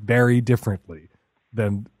 1950s very differently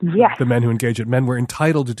than the men who engaged it. Men were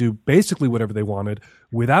entitled to do basically whatever they wanted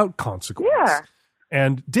without consequence,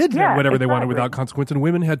 and did whatever they wanted without consequence. And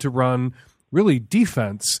women had to run really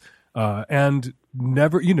defense, and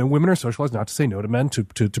never, women are socialized not to say no to men, to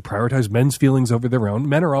prioritize men's feelings over their own.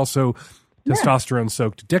 Men are also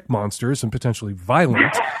testosterone-soaked dick monsters and potentially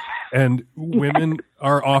violent. And women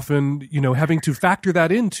are often, having to factor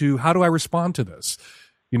that into, how do I respond to this?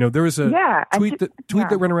 There was a tweet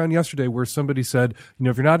that ran around yesterday where somebody said,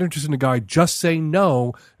 if you're not interested in a guy, just say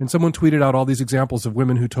no. And someone tweeted out all these examples of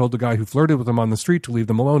women who told the guy who flirted with them on the street to leave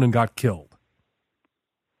them alone and got killed.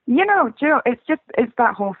 Joe, it's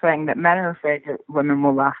that whole thing that men are afraid that women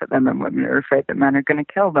will laugh at them and women are afraid that men are going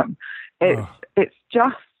to kill them. It's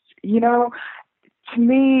just, to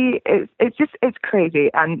me, it's crazy.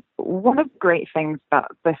 And one of the great things that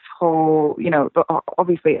this whole,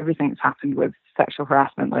 obviously everything that's happened with sexual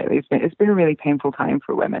harassment lately, it's been a really painful time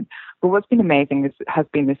for women. But what's been amazing has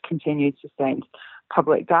been this continued sustained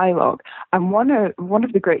public dialogue. And one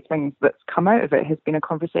of the great things that's come out of it has been a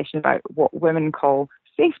conversation about what women call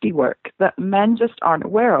safety work that men just aren't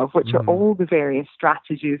aware of, which are all the various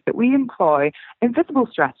strategies that we employ, invisible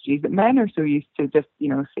strategies that men are so used to just,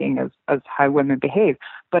 seeing as how women behave.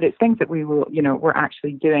 But it's things that we're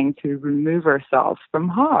actually doing to remove ourselves from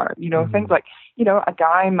harm. Things like, a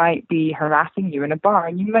guy might be harassing you in a bar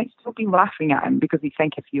and you might still be laughing at him because you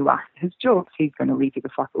think if you laugh at his jokes, he's going to leave you the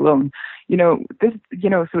fuck alone. So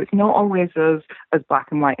it's not always as black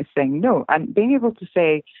and white as saying no. And being able to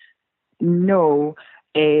say no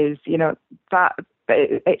is, that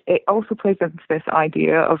it also plays into this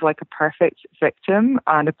idea of like a perfect victim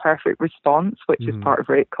and a perfect response, which is part of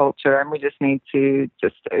rape culture, and we just need to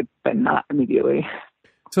just bin that immediately.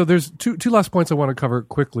 So there's two last points I want to cover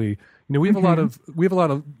quickly. We have a lot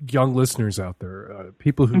of young listeners out there,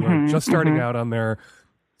 people who are just starting out on their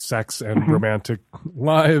sex and romantic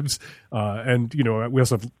lives, and we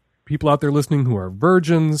also have people out there listening who are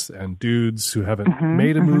virgins and dudes who haven't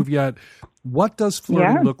made a move yet. What does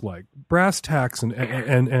flirting look like? Brass tacks and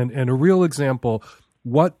a real example.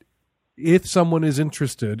 What if someone is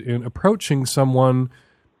interested in approaching someone?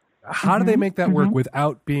 How do they make that work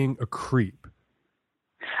without being a creep?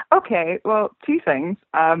 Okay, well, two things.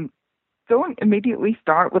 Don't immediately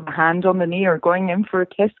start with a hand on the knee or going in for a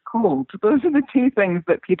kiss cold. Those are the two things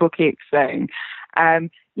that people keep saying.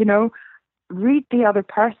 Read the other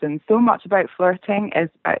person. So much about flirting is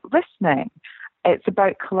about listening. It's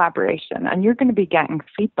about collaboration, and you're going to be getting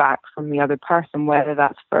feedback from the other person, whether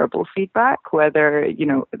that's verbal feedback, whether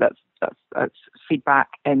that's feedback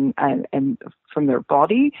in from their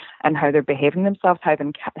body and how they're behaving themselves, how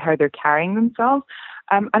they're carrying themselves.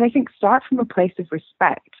 And I think start from a place of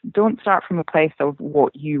respect. Don't start from a place of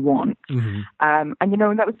what you want. And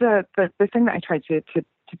that was the thing that I tried to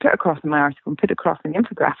put across in my article and put across in the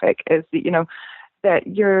infographic is that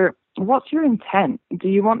what's your intent? Do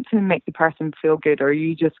you want to make the person feel good, or are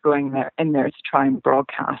you just going in there to try and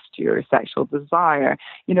broadcast your sexual desire?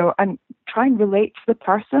 And try and relate to the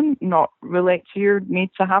person, not relate to your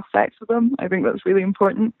need to have sex with them. I think that's really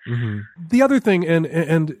important. The other thing,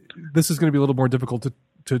 and this is going to be a little more difficult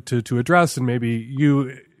to address, and maybe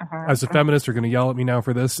you as a feminist are going to yell at me now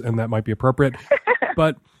for this, and that might be appropriate,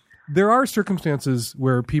 but there are circumstances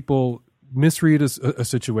where people misread a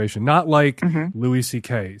situation, not like Louis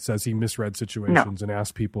C.K. says he misread situations and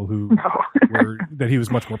asked people who were that he was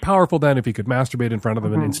much more powerful than if he could masturbate in front of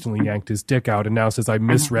them and instantly yanked his dick out, and now says I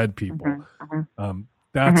misread people.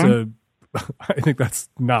 That's I think that's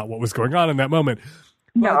not what was going on in that moment.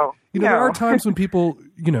 But, there are times when people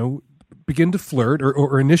begin to flirt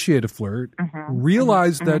or initiate a flirt,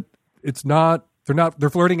 realize that they're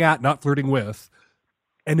flirting at, not flirting with,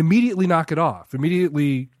 and immediately knock it off,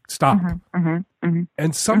 immediately stop.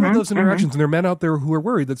 And some of those interactions, and there are men out there who are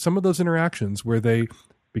worried that some of those interactions where they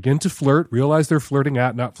begin to flirt, realize they're flirting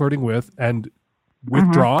at, not flirting with, and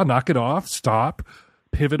withdraw, knock it off, stop,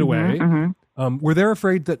 pivot away, where they're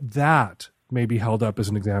afraid that may be held up as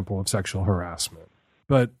an example of sexual harassment.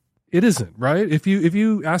 But it isn't, right? If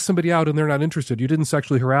you ask somebody out and they're not interested, you didn't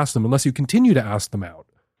sexually harass them unless you continue to ask them out.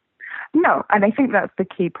 No, and I think that's the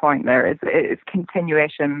key point there is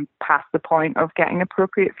continuation past the point of getting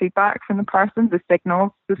appropriate feedback from the person, the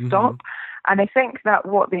signals to stop. And I think that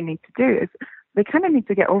what they need to do is they kind of need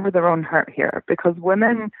to get over their own hurt here, because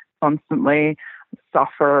women constantly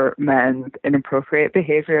suffer men's inappropriate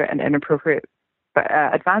behavior and inappropriate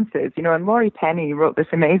advances. And Laurie Penny wrote this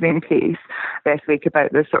amazing piece this week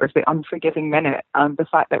about this sort of the unforgiving minute and the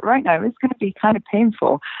fact that right now it's going to be kind of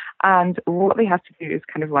painful. And what they have to do is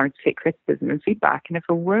kind of learn to take criticism and feedback. And if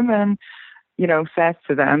a woman, says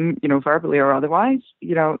to them, verbally or otherwise,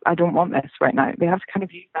 I don't want this right now, they have to kind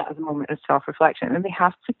of use that as a moment of self-reflection, and they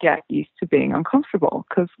have to get used to being uncomfortable,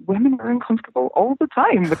 because women are uncomfortable all the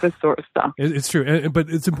time with this sort of stuff. It's true. But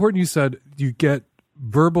it's important you said you get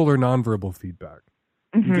verbal or nonverbal feedback.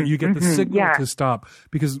 You get the signal to stop,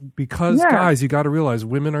 because guys, you got to realize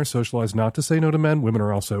women are socialized not to say no to men. Women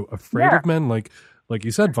are also afraid of men, like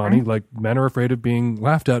you said, Vonny. Like men are afraid of being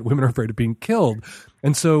laughed at, women are afraid of being killed.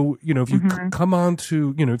 And so, if you come on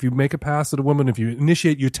to, if you make a pass at a woman, if you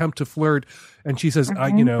initiate, you attempt to flirt, and she says,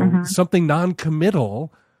 something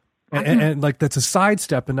non-committal, and like that's a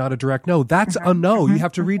sidestep and not a direct no, that's a no. You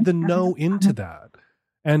have to read the no into that.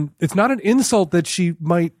 And it's not an insult that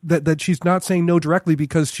that she's not saying no directly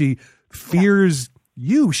because she fears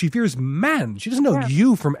you. She fears men. She doesn't know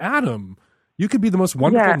you from Adam. You could be the most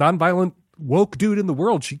wonderful, nonviolent, woke dude in the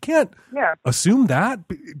world. She can't assume that,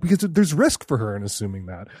 because there's risk for her in assuming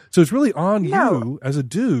that. So it's really on you as a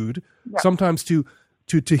dude sometimes to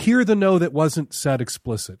hear the no that wasn't said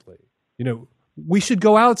explicitly. we should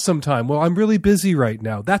go out sometime. Well, I'm really busy right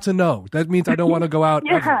now. That's a no. That means I don't want to go out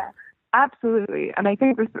ever. Absolutely. And I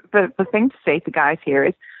think the thing to say to guys here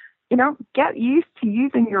is, get used to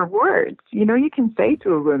using your words. You can say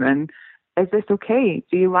to a woman, is this okay?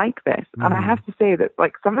 Do you like this? Mm. And I have to say that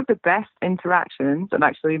like some of the best interactions, and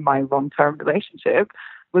actually my long-term relationship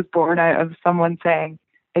was born out of someone saying,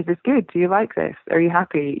 is this good? Do you like this? Are you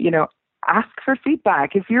happy? Ask for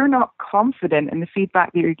feedback. If you're not confident in the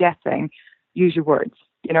feedback that you're getting, use your words.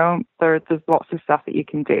 There's lots of stuff that you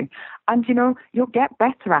can do. And, you'll get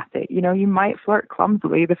better at it. You might flirt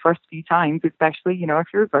clumsily the first few times, especially, if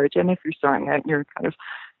you're a virgin, if you're starting out in your kind of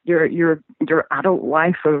your adult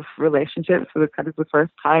life of relationships for the kind of the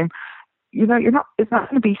first time. It's not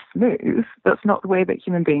going to be smooth. That's not the way that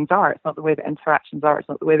human beings are. It's not the way that interactions are. It's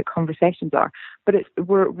not the way that conversations are. But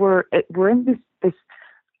we're in this.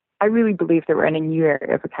 I really believe that we're in a new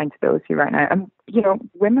area of accountability right now. And,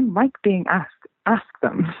 women like being asked. Ask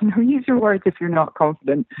them. Use your words if you're not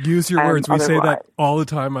confident. Use your words. We say that all the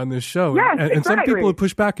time on this show. Yes, and exactly. Some people would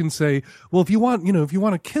push back and say, well, if you want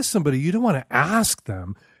to kiss somebody, you don't want to ask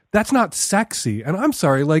them. That's not sexy. And I'm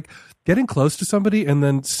sorry, like getting close to somebody and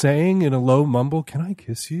then saying in a low mumble, can I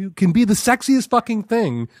kiss you? Can be the sexiest fucking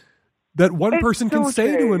thing that one person can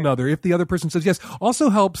say to another if the other person says yes. Also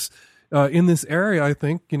helps in this area, I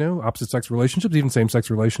think, opposite sex relationships, even same sex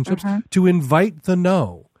relationships, to invite the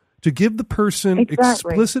no. To give the person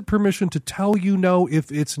explicit permission to tell you no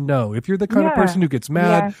if it's no. If you're the kind of person who gets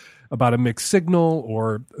mad about a mixed signal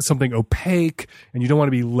or something opaque and you don't want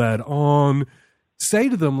to be led on, say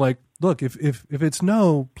to them like, look, if it's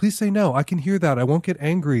no, please say no. I can hear that. I won't get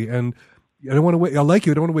angry, and I don't want to wait. I like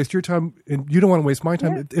you. I don't want to waste your time, and you don't want to waste my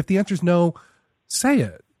time. If the answer is no, say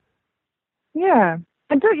it. Yeah,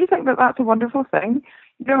 and don't you think that that's a wonderful thing?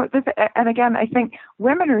 And again, I think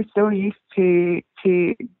women are so used to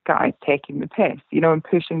guys taking the piss, and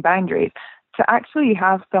pushing boundaries. To actually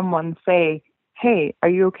have someone say, "Hey, are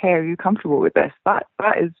you okay? Are you comfortable with this?" That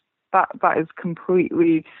is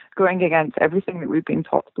completely going against everything that we've been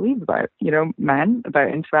taught to believe about, men, about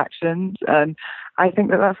interactions. And I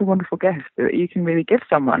think that that's a wonderful gift that you can really give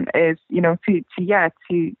someone is,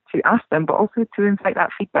 to ask them, but also to invite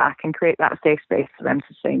that feedback and create that safe space for them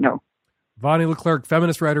to say no. Vonny Leclerc,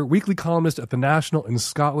 feminist writer, weekly columnist at The National in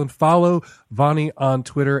Scotland. Follow Vonny on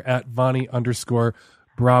Twitter at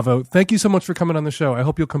Vonny_Bravo. Thank you so much for coming on the show. I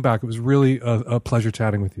hope you'll come back. It was really a pleasure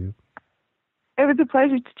chatting with you. It was a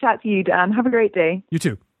pleasure to chat to you, Dan. Have a great day. You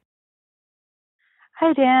too.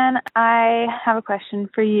 Hi, Dan. I have a question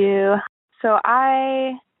for you. So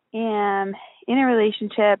I am in a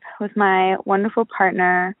relationship with my wonderful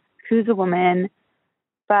partner, who's a woman,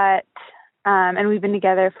 but and we've been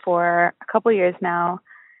together for a couple years now.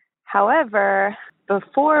 However,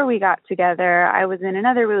 before we got together, I was in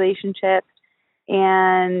another relationship,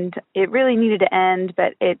 and it really needed to end,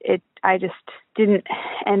 but I just didn't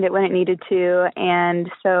end it when it needed to. And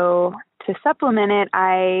so to supplement it,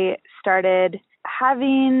 I started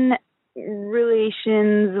having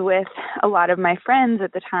relations with a lot of my friends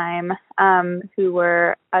at the time, who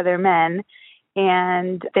were other men,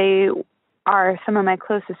 and they are some of my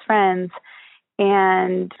closest friends.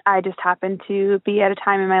 And I just happened to be at a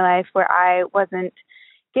time in my life where I wasn't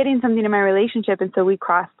getting something in my relationship, and so we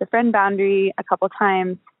crossed the friend boundary a couple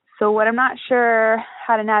times. So what I'm not sure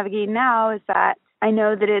how to navigate now is that I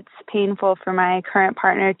know that it's painful for my current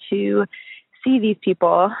partner to see these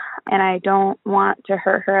people, and I don't want to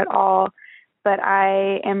hurt her at all, but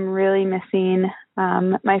I am really missing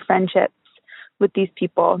my friendships with these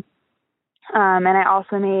people. And I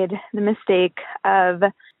also made the mistake of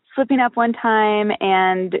slipping up one time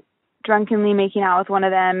and drunkenly making out with one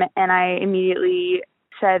of them, and I immediately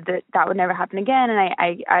said that would never happen again, and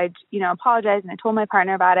I apologized, and I told my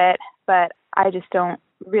partner about it, but I just don't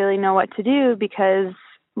really know what to do because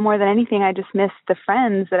more than anything, I just miss the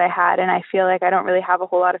friends that I had, and I feel like I don't really have a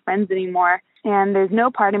whole lot of friends anymore, and there's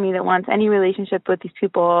no part of me that wants any relationship with these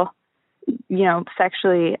people,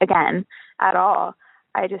 sexually again at all.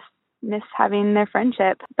 I just miss having their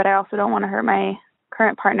friendship, but I also don't want to hurt my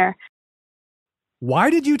current partner. Why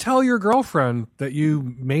did you tell your girlfriend that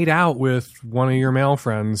you made out with one of your male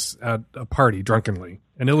friends at a party drunkenly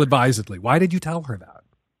and ill-advisedly? Why did you tell her that?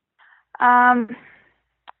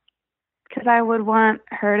 Because I would want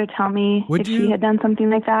her to tell me she had done something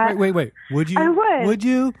like that. Wait. Would you? I would. Would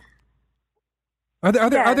you? Are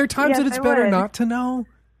there times that it's better not to know?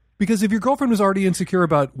 Because if your girlfriend was already insecure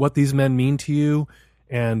about what these men mean to you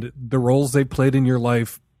and the roles they played in your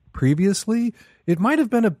life previously, it might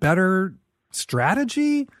have been a better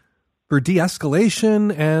strategy for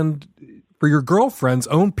de-escalation and for your girlfriend's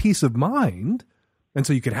own peace of mind And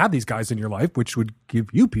so you could have these guys in your life, which would give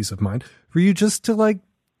you peace of mind, for you just to like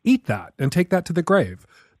eat that and take that to the grave.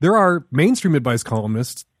 There are mainstream advice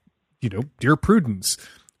columnists, Dear Prudence,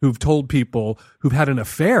 who've told people who've had an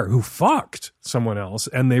affair, who fucked someone else,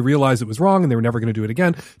 and they realized it was wrong and they were never going to do it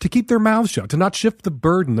again, to keep their mouths shut, to not shift the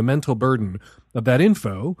burden, the mental burden of that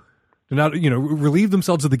info, to not, relieve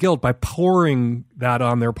themselves of the guilt by pouring that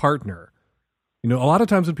on their partner. A lot of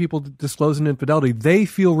times when people disclose an infidelity, they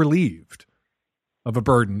feel relieved of a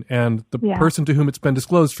burden, and the person to whom it's been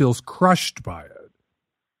disclosed feels crushed by it.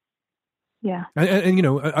 Yeah. And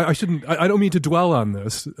I don't mean to dwell on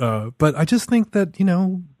this, but I just think that,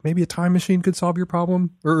 maybe a time machine could solve your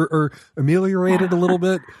problem or ameliorate it a little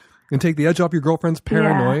bit and take the edge off your girlfriend's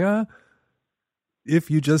paranoia if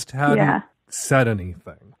you just hadn't said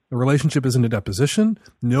anything. A relationship isn't a deposition.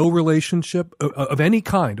 No relationship of any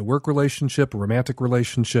kind, a work relationship, a romantic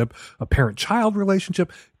relationship, a parent-child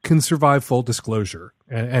relationship, can survive full disclosure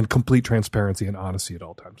and complete transparency and honesty at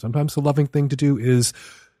all times. Sometimes the loving thing to do is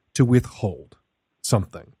to withhold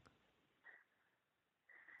something,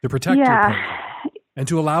 to protect your partner, and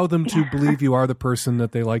to allow them to believe you are the person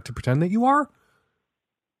that they like to pretend that you are.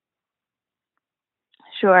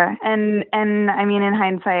 Sure. And I mean, in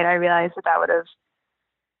hindsight, I realized that would have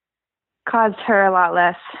caused her a lot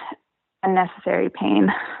less unnecessary pain.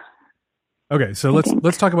 Okay, so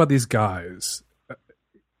let's talk about these guys.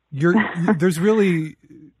 There's really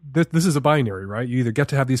this is a binary, right? You either get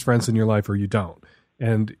to have these friends in your life or you don't.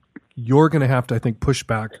 And you're going to have to, I think, push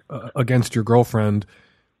back against your girlfriend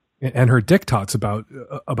and her diktats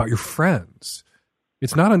about your friends.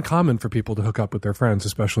 It's not uncommon for people to hook up with their friends,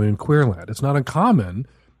 especially in queer land. It's not uncommon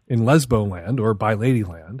in lesbo land or bi lady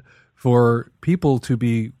land for people to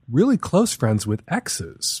be really close friends with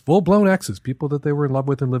exes, full-blown exes, people that they were in love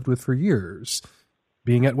with and lived with for years,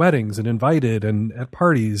 being at weddings and invited and at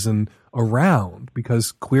parties and around,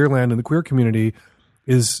 because queer land and the queer community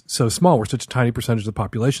is so small. We're such a tiny percentage of the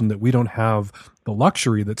population that we don't have the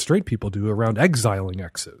luxury that straight people do around exiling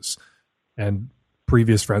exes and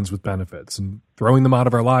previous friends with benefits and throwing them out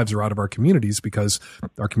of our lives or out of our communities because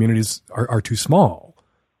our communities are too small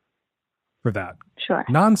for that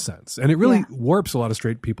nonsense. And it really warps a lot of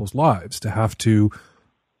straight people's lives to have to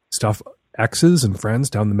stuff exes and friends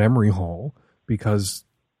down the memory hole because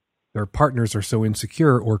their partners are so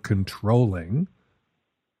insecure or controlling.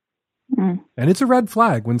 And it's a red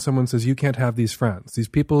flag when someone says you can't have these friends, these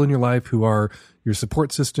people in your life who are your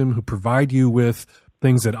support system, who provide you with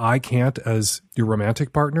things that I can't as your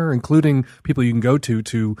romantic partner, including people you can go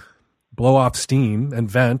to blow off steam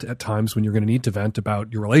and vent at times when you're going to need to vent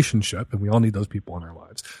about your relationship. And we all need those people in our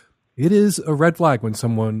lives. It is a red flag when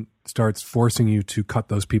someone starts forcing you to cut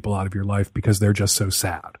those people out of your life because they're just so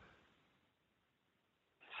sad.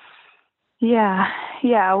 Yeah.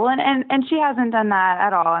 Well, and she hasn't done that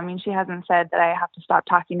at all. I mean, she hasn't said that I have to stop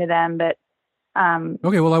talking to them, but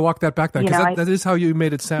okay, well, I walked that back then because that is how you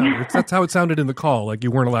made it sound. That's how it sounded in the call, like you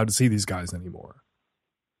weren't allowed to see these guys anymore.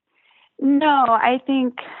 No, I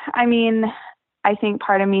think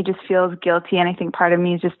part of me just feels guilty, and I think part of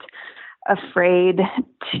me is just afraid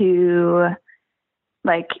to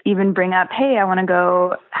like even bring up, hey, I want to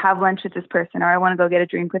go have lunch with this person, or I want to go get a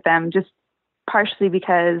drink with them, just partially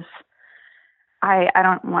because I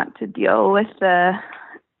don't want to deal with the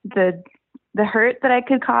hurt that I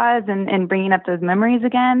could cause and bringing up those memories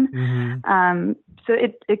again. Mm-hmm. So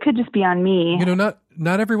it could just be on me.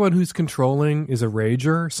 Not everyone who's controlling is a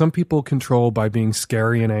rager. Some people control by being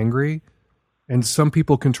scary and angry, and some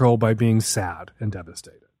people control by being sad and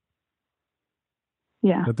devastated.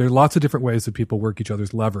 Yeah. But there are lots of different ways that people work each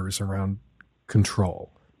other's levers around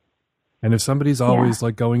control. And if somebody's always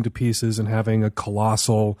like going to pieces and having a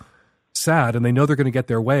colossal sad, and they know they're going to get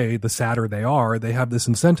their way, the sadder they are, they have this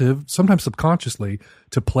incentive, sometimes subconsciously,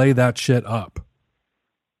 to play that shit up.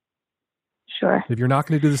 Sure. If you're not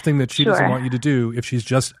going to do this thing that she doesn't want you to do, if she's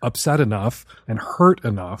just upset enough and hurt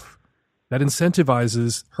enough, that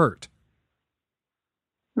incentivizes hurt.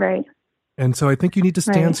 Right. And so I think you need to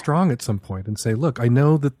stand strong at some point and say, look, I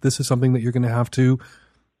know that this is something that you're going to have to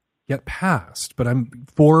get past, but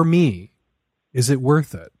for me, is it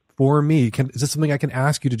worth it? For me, is this something I can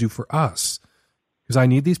ask you to do for us? Because I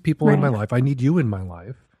need these people in my life. I need you in my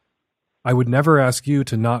life. I would never ask you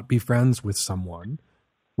to not be friends with someone.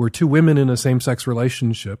 We're two women in a same-sex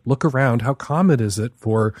relationship. Look around. How common is it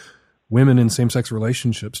for women in same-sex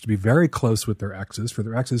relationships to be very close with their exes, for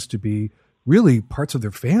their exes to be really parts of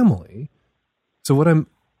their family? So what I'm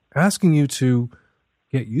asking you to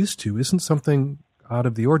get used to isn't something out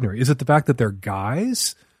of the ordinary. Is it the fact that they're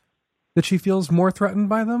guys that she feels more threatened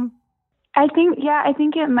by them? I think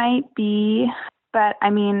it might be, but I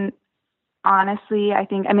mean, honestly,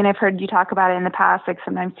 I've heard you talk about it in the past. Like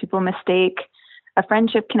sometimes people mistake a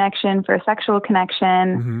friendship connection for a sexual connection.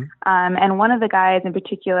 Mm-hmm. And one of the guys in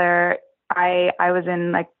particular, I was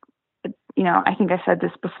in like, I think I said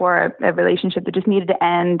this before, a relationship that just needed to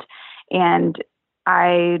end. And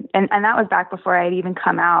that was back before I had even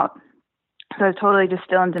come out. So I was totally just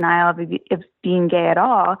still in denial of being gay at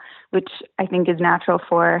all, which I think is natural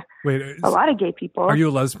for a lot of gay people. Are you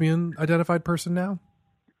a lesbian identified person now?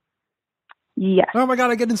 Yes. Oh my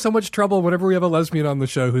God, I get in so much trouble whenever we have a lesbian on the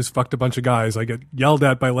show who's fucked a bunch of guys. I get yelled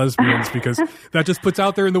at by lesbians because that just puts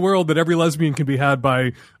out there in the world that every lesbian can be had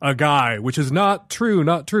by a guy, which is not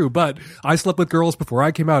true. But I slept with girls before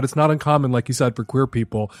I came out. It's not uncommon, like you said, for queer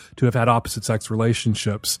people to have had opposite sex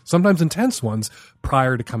relationships, sometimes intense ones,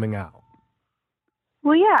 prior to coming out.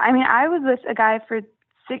 Well, yeah. I was with a guy for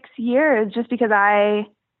 6 years just because I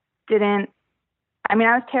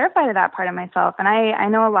was terrified of that part of myself. And I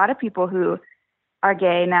know a lot of people who are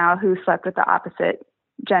gay now who slept with the opposite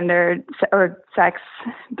gender or sex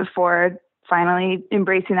before finally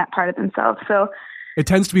embracing that part of themselves. So it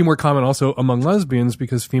tends to be more common also among lesbians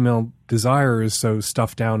because female desire is so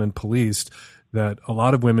stuffed down and policed that a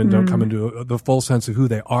lot of women don't come into the full sense of who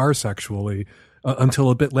they are sexually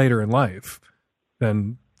until a bit later in life.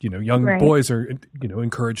 Then, young boys are,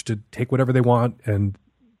 encouraged to take whatever they want, and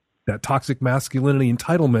that toxic masculinity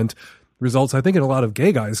entitlement results, I think, in a lot of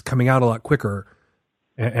gay guys coming out a lot quicker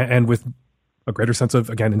and with a greater sense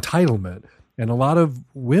of, again, entitlement. And a lot of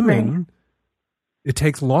women, it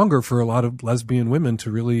takes longer for a lot of lesbian women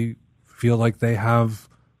to really feel like they have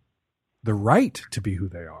the right to be who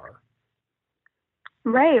they are.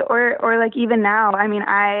 Right. Or like even now,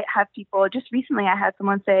 I have people, just recently I had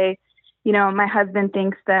someone say, my husband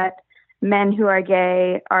thinks that men who are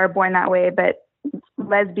gay are born that way, but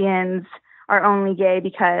lesbians are only gay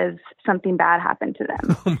because something bad happened to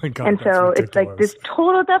them. Oh my God. And so it's like this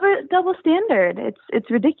total double standard.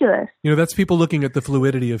 It's ridiculous. That's people looking at the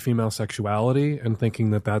fluidity of female sexuality and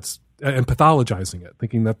thinking and pathologizing it,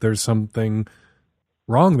 thinking that there's something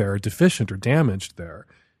wrong there, or deficient or damaged there.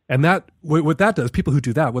 And that, what that does, people who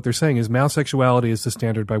do that, what they're saying is male sexuality is the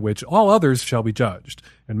standard by which all others shall be judged.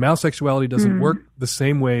 And male sexuality doesn't work the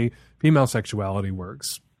same way female sexuality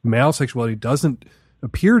works. Male sexuality doesn't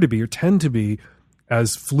appear to be or tend to be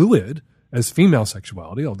as fluid as female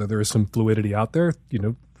sexuality, although there is some fluidity out there.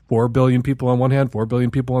 4 billion people on one hand, 4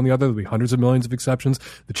 billion people on the other. There'll be hundreds of millions of exceptions.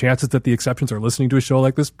 The chances that the exceptions are listening to a show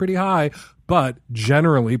like this pretty high. But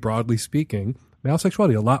generally, broadly speaking, male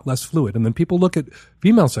sexuality a lot less fluid. And then people look at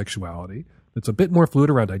female sexuality that's a bit more fluid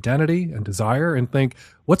around identity and desire and think,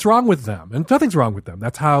 what's wrong with them? And nothing's wrong with them.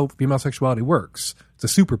 That's how female sexuality works.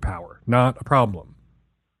 It's a superpower, not a problem.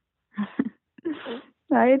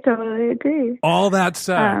 I totally agree. All that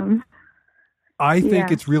said, I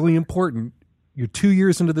think it's really important. You're 2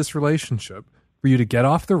 years into this relationship for you to get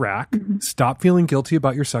off the rack, stop feeling guilty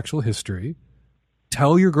about your sexual history,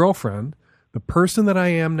 tell your girlfriend, the person that I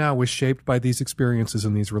am now was shaped by these experiences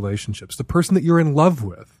in these relationships. The person that you're in love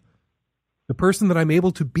with, the person that I'm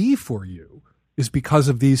able to be for you is because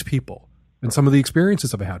of these people and some of the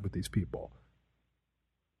experiences I've had with these people.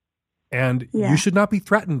 And you should not be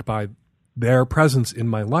threatened by their presence in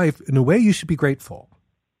my life. In a way, you should be grateful.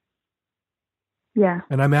 Yeah.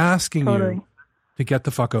 And I'm asking you to get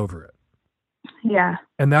the fuck over it. Yeah.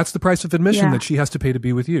 And that's the price of admission that she has to pay to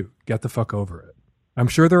be with you. Get the fuck over it. I'm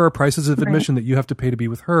sure there are prices of admission that you have to pay to be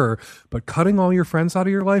with her, but cutting all your friends out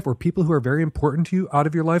of your life or people who are very important to you out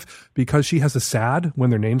of your life because she has a sad when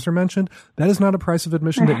their names are mentioned, that is not a price of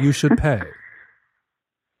admission that you should pay.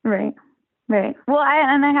 Right. Well,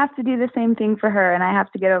 I have to do the same thing for her, and I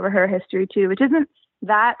have to get over her history too, which isn't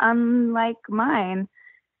that unlike mine.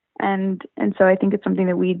 And so I think it's something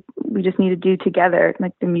that we just need to do together,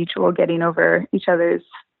 like the mutual getting over each other's.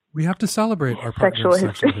 We have to celebrate our partner's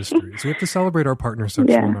sexual histories. We have to celebrate our partner's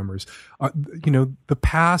sexual memories. The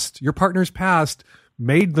past, your partner's past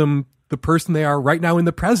made them the person they are right now in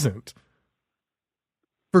the present,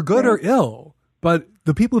 for good or ill. But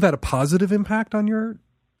the people who've had a positive impact on your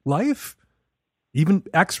life, even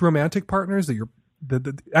ex-romantic partners that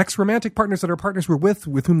the ex-romantic partners that our partners were with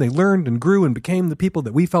whom they learned and grew and became the people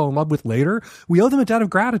that we fell in love with later, we owe them a debt of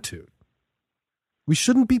gratitude. We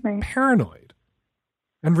shouldn't be paranoid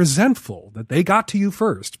and resentful that they got to you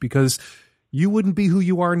first, because you wouldn't be who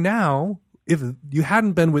you are now if you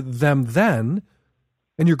hadn't been with them then,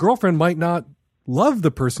 and your girlfriend might not love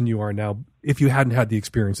the person you are now if you hadn't had the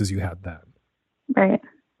experiences you had then.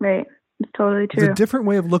 Right. It's totally true. It's a different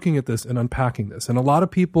way of looking at this and unpacking this. And a lot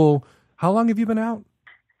of people, how long have you been out?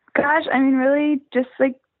 Gosh, really just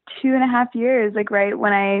like 2.5 years, like right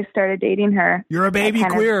when I started dating her. You're a baby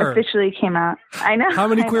kind of queer. Officially came out. I know. How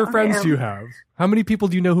many queer friends do you have? How many people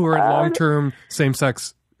do you know who are in long-term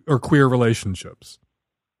same-sex or queer relationships?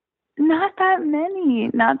 Not that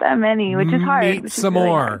many, which is hard. Meet some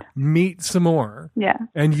more. Meet some more. Yeah.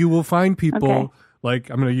 And you will find people, like,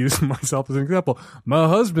 I'm going to use myself as an example. My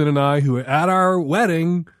husband and I, who at our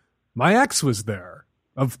wedding, my ex was there.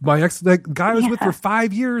 The guy I was with for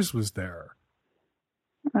 5 years was there.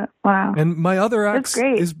 Wow. And my other ex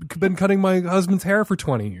has been cutting my husband's hair for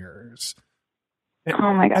 20 years.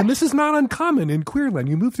 Oh my gosh. And this is not uncommon in Queerland.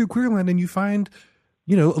 You move through Queerland and you find,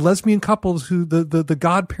 lesbian couples who the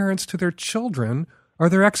godparents to their children are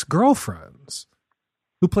their ex-girlfriends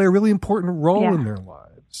who play a really important role in their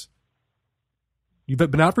lives. You've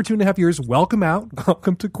been out for 2.5 years. Welcome out.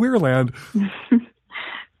 Welcome to Queerland.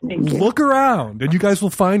 Look around and you guys will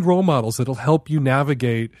find role models that'll help you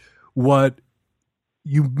navigate what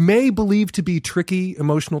you may believe to be tricky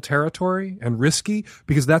emotional territory and risky,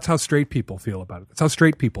 because that's how straight people feel about it. That's how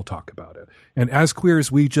straight people talk about it. And as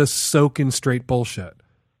queers, we just soak in straight bullshit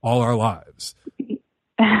all our lives.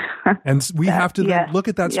 And we have to then look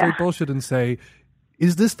at that straight bullshit and say,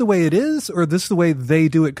 is this the way it is, or is this the way they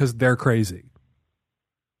do it because they're crazy?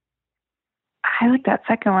 I like that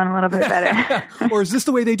second one a little bit better. Or is this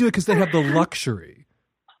the way they do it because they have the luxury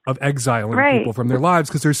of exiling people from their lives,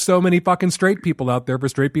 because there's so many fucking straight people out there for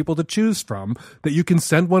straight people to choose from that you can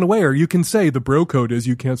send one away, or you can say the bro code is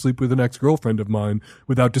you can't sleep with an ex-girlfriend of mine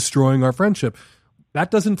without destroying our friendship. That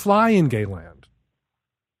doesn't fly in gay land.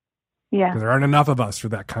 Yeah. There aren't enough of us for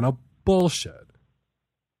that kind of bullshit.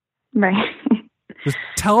 Right. Just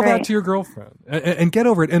tell that to your girlfriend and get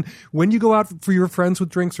over it. And when you go out for your friends with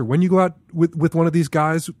drinks, or when you go out with one of these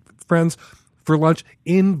guys' friends for lunch,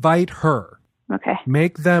 invite her. Okay.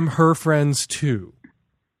 Make them her friends too.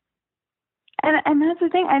 And that's the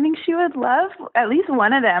thing. I think she would love at least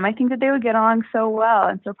one of them. I think that they would get along so well.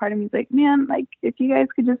 And so part of me is like, man, like if you guys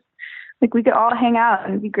could just, like, we could all hang out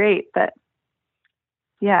and it'd be great. But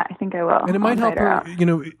yeah, I think I will. And it might help her,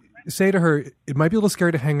 say to her, it might be a little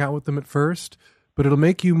scary to hang out with them at first, but it'll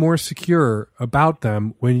make you more secure about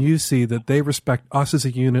them when you see that they respect us as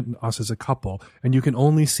a unit and us as a couple. And you can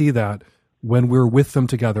only see that when we're with them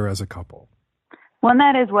together as a couple. Well, and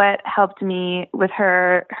that is what helped me with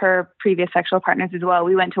her previous sexual partners as well.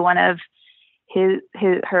 We went to one of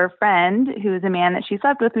her friend, who was a man that she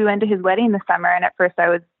slept with. We went to his wedding this summer, and at first I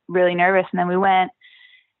was really nervous, and then we went,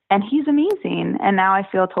 and he's amazing. And now I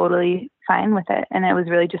feel totally fine with it. And it was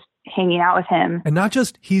really just hanging out with him. And not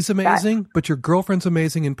just he's amazing, but your girlfriend's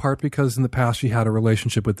amazing in part because in the past she had a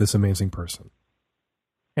relationship with this amazing person.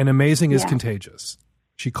 And amazing is contagious.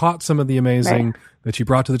 She caught some of the amazing that she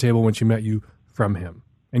brought to the table when she met you from him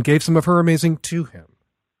and gave some of her amazing to him.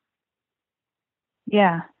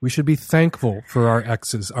 Yeah. We should be thankful for our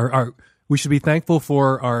exes. We should be thankful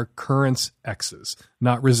for our current exes,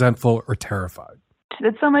 not resentful or terrified.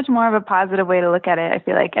 It's so much more of a positive way to look at it. I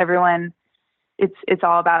feel like everyone, it's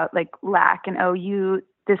all about like lack and,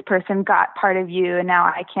 this person got part of you and now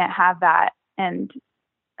I can't have that. And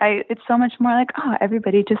it's so much more like,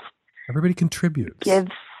 everybody contributes,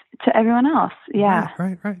 gives to everyone else. Yeah.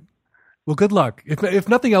 Right. Well, good luck. If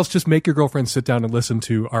nothing else, just make your girlfriend sit down and listen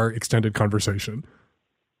to our extended conversation.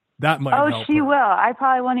 That might help she her. will. I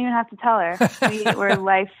probably won't even have to tell her.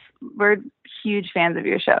 We're huge fans of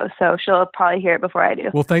your show, so she'll probably hear it before I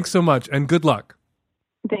do. Well, thanks so much, and good luck.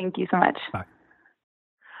 Thank you so much. Bye.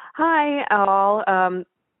 Hi, all.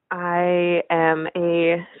 I am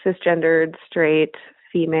a cisgendered straight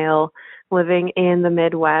female living in the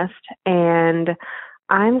Midwest, and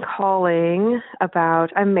I'm calling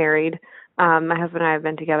I'm married. My husband and I have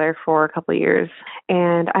been together for a couple of years,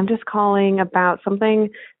 and I'm just calling about something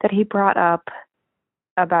that he brought up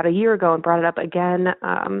about a year ago and brought it up again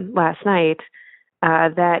last night,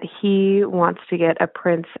 that he wants to get a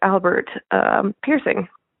Prince Albert piercing.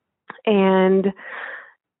 And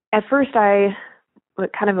at first I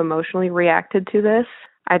kind of emotionally reacted to this.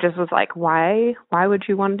 I just was like, why would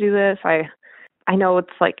you want to do this? I know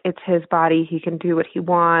it's his body. He can do what he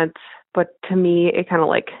wants. But to me, it kind of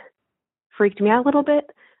freaked me out a little bit.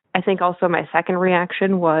 I think also my second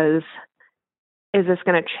reaction was, is this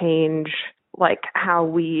going to change how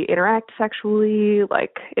we interact sexually?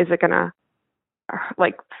 Is it going to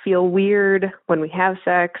feel weird when we have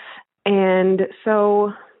sex? And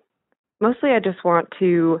so mostly I just want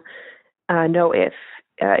to know if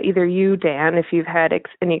either you, Dan, if you've had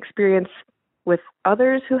any experience with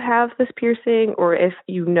others who have this piercing, or if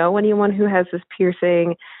you know anyone who has this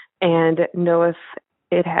piercing and know if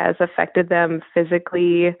it has affected them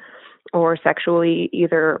physically or sexually,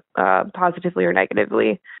 either positively or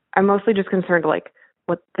negatively. I'm mostly just concerned, like,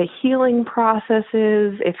 what the healing process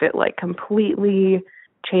is, if it, like, completely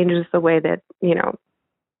changes the way that, you know,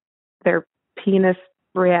 their penis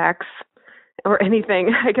reacts or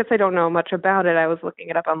anything. I guess I don't know much about it. I was looking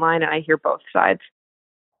it up online, and I hear both sides.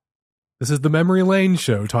 This is the Memory Lane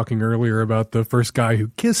show, talking earlier about the first guy who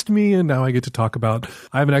kissed me, and now I get to talk about,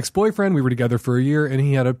 I have an ex-boyfriend, we were together for a year, and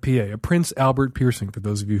he had a PA, a Prince Albert piercing, for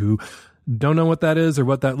those of you who don't know what that is or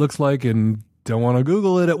what that looks like and don't want to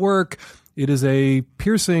Google it at work. It is a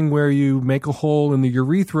piercing where you make a hole in the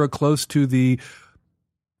urethra close to the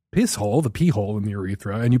piss hole, the pee hole in the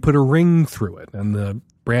urethra, and you put a ring through it, and the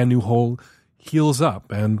brand new hole heals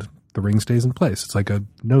up, and the ring stays in place. It's like a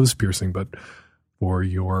nose piercing, but for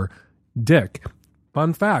your dick.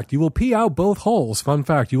 Fun fact, you will pee out both holes. Fun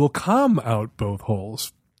fact, you will come out both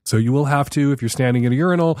holes. So you will have to, if you're standing in a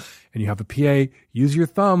urinal and you have a PA, use your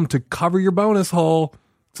thumb to cover your bonus hole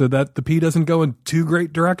so that the pee doesn't go in two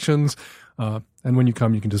great directions. And when you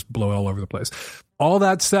come, you can just blow all over the place. All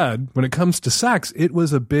that said, when it comes to sex, it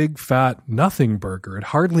was a big, fat nothing burger. It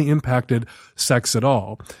hardly impacted sex at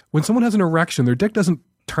all. When someone has an erection, their dick doesn't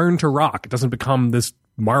turn to rock. It doesn't become this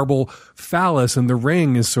marble phallus, and the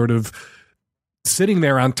ring is sort of sitting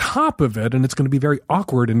there on top of it, and it's going to be very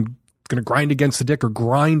awkward and going to grind against the dick or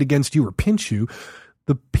grind against you or pinch you.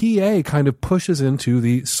 The PA kind of pushes into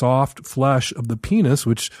the soft flesh of the penis,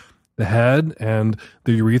 which the head and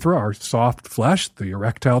the urethra are soft flesh. The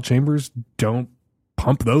erectile chambers don't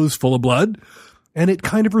pump those full of blood, and it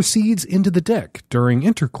kind of recedes into the dick during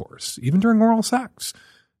intercourse, even during oral sex,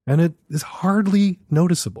 and it is hardly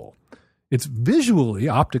noticeable. It's visually,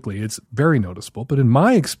 optically, it's very noticeable, but in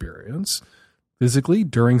my experience, physically,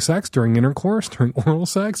 during sex, during intercourse, during oral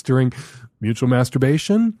sex, during mutual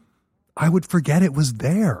masturbation, I would forget it was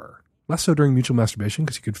there. Less so during mutual masturbation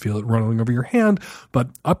because you could feel it running over your hand,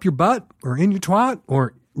 but up your butt or in your twat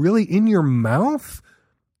or really in your mouth,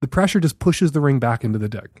 the pressure just pushes the ring back into the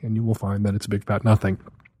dick, and you will find that it's a big fat nothing.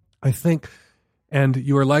 I think, and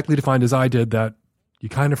you are likely to find, as I did, that you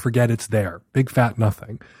kind of forget it's there. Big fat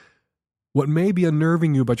nothing. What may be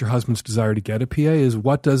unnerving you about your husband's desire to get a PA is,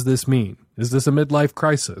 what does this mean? Is this a midlife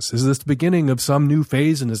crisis? Is this the beginning of some new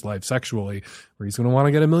phase in his life sexually, where he's going to want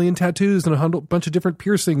to get a million tattoos and a bunch of different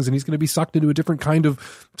piercings, and he's going to be sucked into a different kind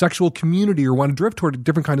of sexual community or want to drift toward a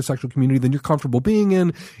different kind of sexual community than you're comfortable being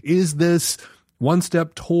in? Is this one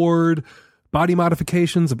step toward body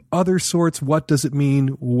modifications of other sorts? What does it mean?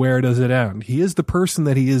 Where does it end? He is the person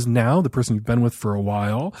that he is now, the person you've been with for a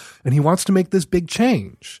while, and he wants to make this big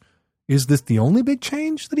change. Is this the only big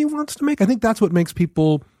change that he wants to make? I think that's what makes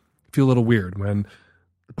people feel a little weird when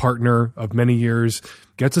the partner of many years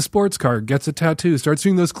gets a sports car, gets a tattoo, starts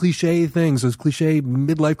doing those cliche things, those cliche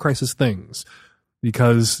midlife crisis things,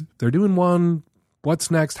 because they're doing one.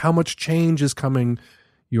 What's next? How much change is coming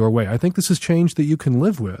your way? I think this is change that you can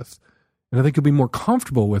live with, and I think you'll be more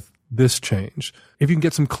comfortable with this change if you can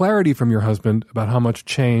get some clarity from your husband about how much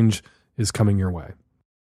change is coming your way.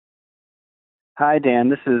 Hi, Dan.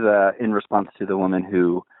 This is in response to the woman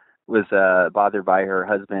who was bothered by her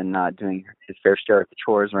husband not doing his fair share of the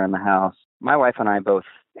chores around the house. My wife and I both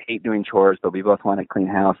hate doing chores, but we both want a clean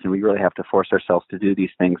house, and we really have to force ourselves to do these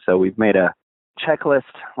things. So we've made a checklist,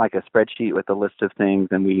 like a spreadsheet with a list of things,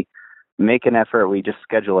 and we make an effort. We just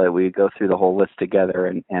schedule it. We go through the whole list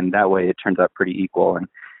together, and that way it turns out pretty equal. And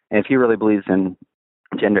if he really believes in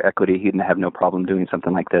gender equity, he'd have no problem doing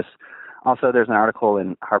something like this. Also, there's an article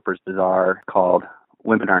in Harper's Bazaar called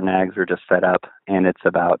Women Aren't Nags, We're Just Fed Up, and it's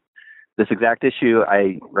about this exact issue.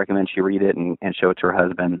 I recommend she read it and show it to her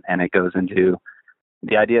husband, and it goes into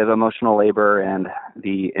the idea of emotional labor and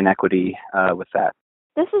the inequity with that.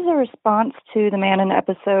 This is a response to the man in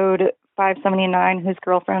episode 579 whose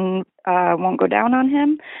girlfriend won't go down on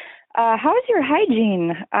him. How is your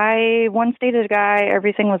hygiene? I once dated a guy,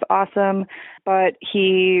 everything was awesome, but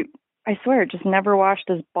he, I swear, just never washed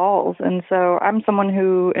his balls. And so I'm someone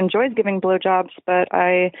who enjoys giving blowjobs, but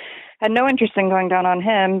I had no interest in going down on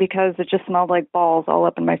him because it just smelled like balls all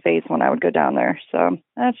up in my face when I would go down there. So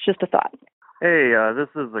that's just a thought. Hey, this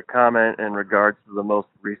is a comment in regards to the most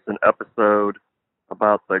recent episode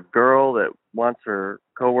about the girl that wants her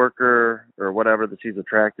coworker or whatever that she's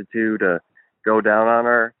attracted to go down on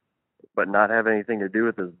her, but not have anything to do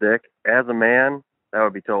with his dick. As a man, that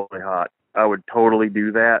would be totally hot. I would totally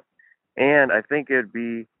do that. And I think it'd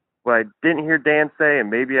be what I didn't hear Dan say, and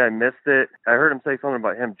maybe I missed it. I heard him say something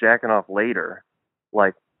about him jacking off later.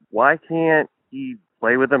 Like, why can't he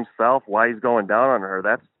play with himself while he's going down on her?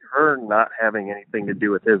 That's her not having anything to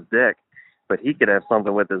do with his dick, but he could have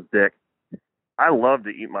something with his dick. I love to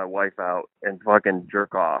eat my wife out and fucking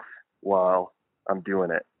jerk off. while I'm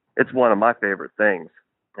doing it. It's one of my favorite things.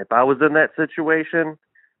 If I was in that situation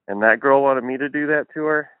and that girl wanted me to do that to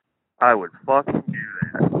her, I would fucking do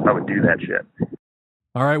that. I would do that shit.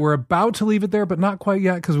 All right, we're about to leave it there, but not quite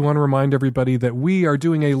yet, because we want to remind everybody that we are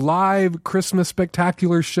doing a live Christmas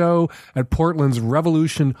spectacular show at Portland's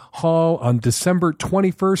Revolution Hall on December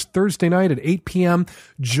 21st, Thursday night at 8 p.m.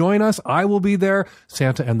 Join us. I will be there.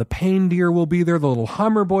 Santa and the Pain Deer will be there. The Little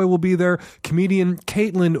Hummer Boy will be there. Comedian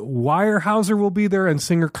Caitlin Weyerhaeuser will be there, and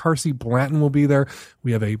singer Carsey Blanton will be there.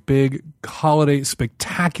 We have a big holiday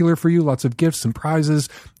spectacular for you. Lots of gifts and prizes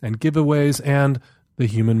and giveaways and the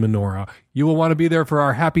human menorah. You will want to be there for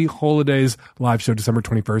our Happy Holidays live show December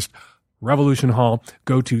 21st, Revolution Hall.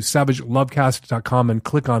 Go to savagelovecast.com and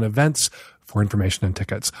click on events for information and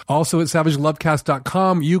tickets. Also at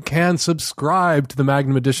savagelovecast.com, you can subscribe to the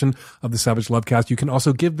Magnum edition of the Savage Lovecast. You can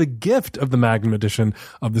also give the gift of the Magnum edition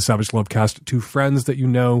of the Savage Lovecast to friends that you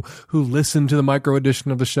know who listen to the micro edition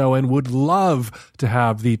of the show and would love to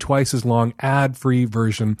have the twice as long ad-free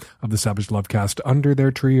version of the Savage Lovecast under their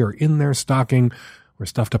tree or in their stocking. We're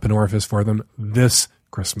stuffed up an orifice for them this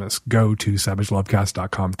Christmas. Go to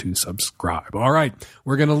savagelovecast.com to subscribe. All right,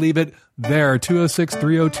 we're going to leave it there.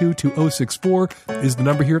 206-302-2064 is the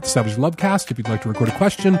number here at the Savage Lovecast. If you'd like to record a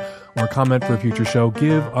question or comment for a future show,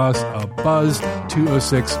 give us a buzz.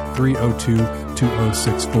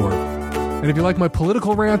 206-302-2064. And if you like my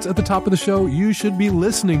political rants at the top of the show, you should be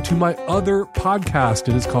listening to my other podcast.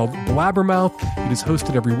 It is called Blabbermouth. It is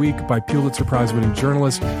hosted every week by Pulitzer Prize-winning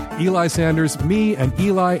journalist Eli Sanders, me and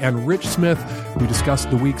Eli and Rich Smith. We discuss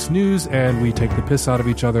the week's news and we take the piss out of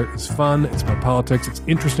each other. It's fun. It's about politics. It's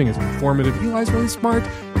interesting. It's informative. Eli's really smart.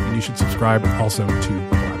 And you should subscribe also to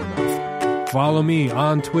Blabbermouth. Follow me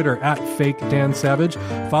on Twitter at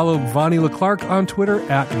FakeDanSavage. Follow Vonny Leclerc on Twitter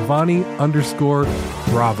at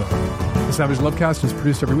Vonny_Bravo. The Savage Lovecast is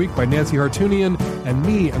produced every week by Nancy Hartunian and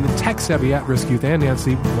me and the tech-savvy at-risk youth and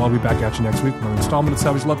Nancy. We'll all be back at you next week with another installment of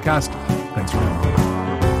Savage Lovecast. Thanks for having me.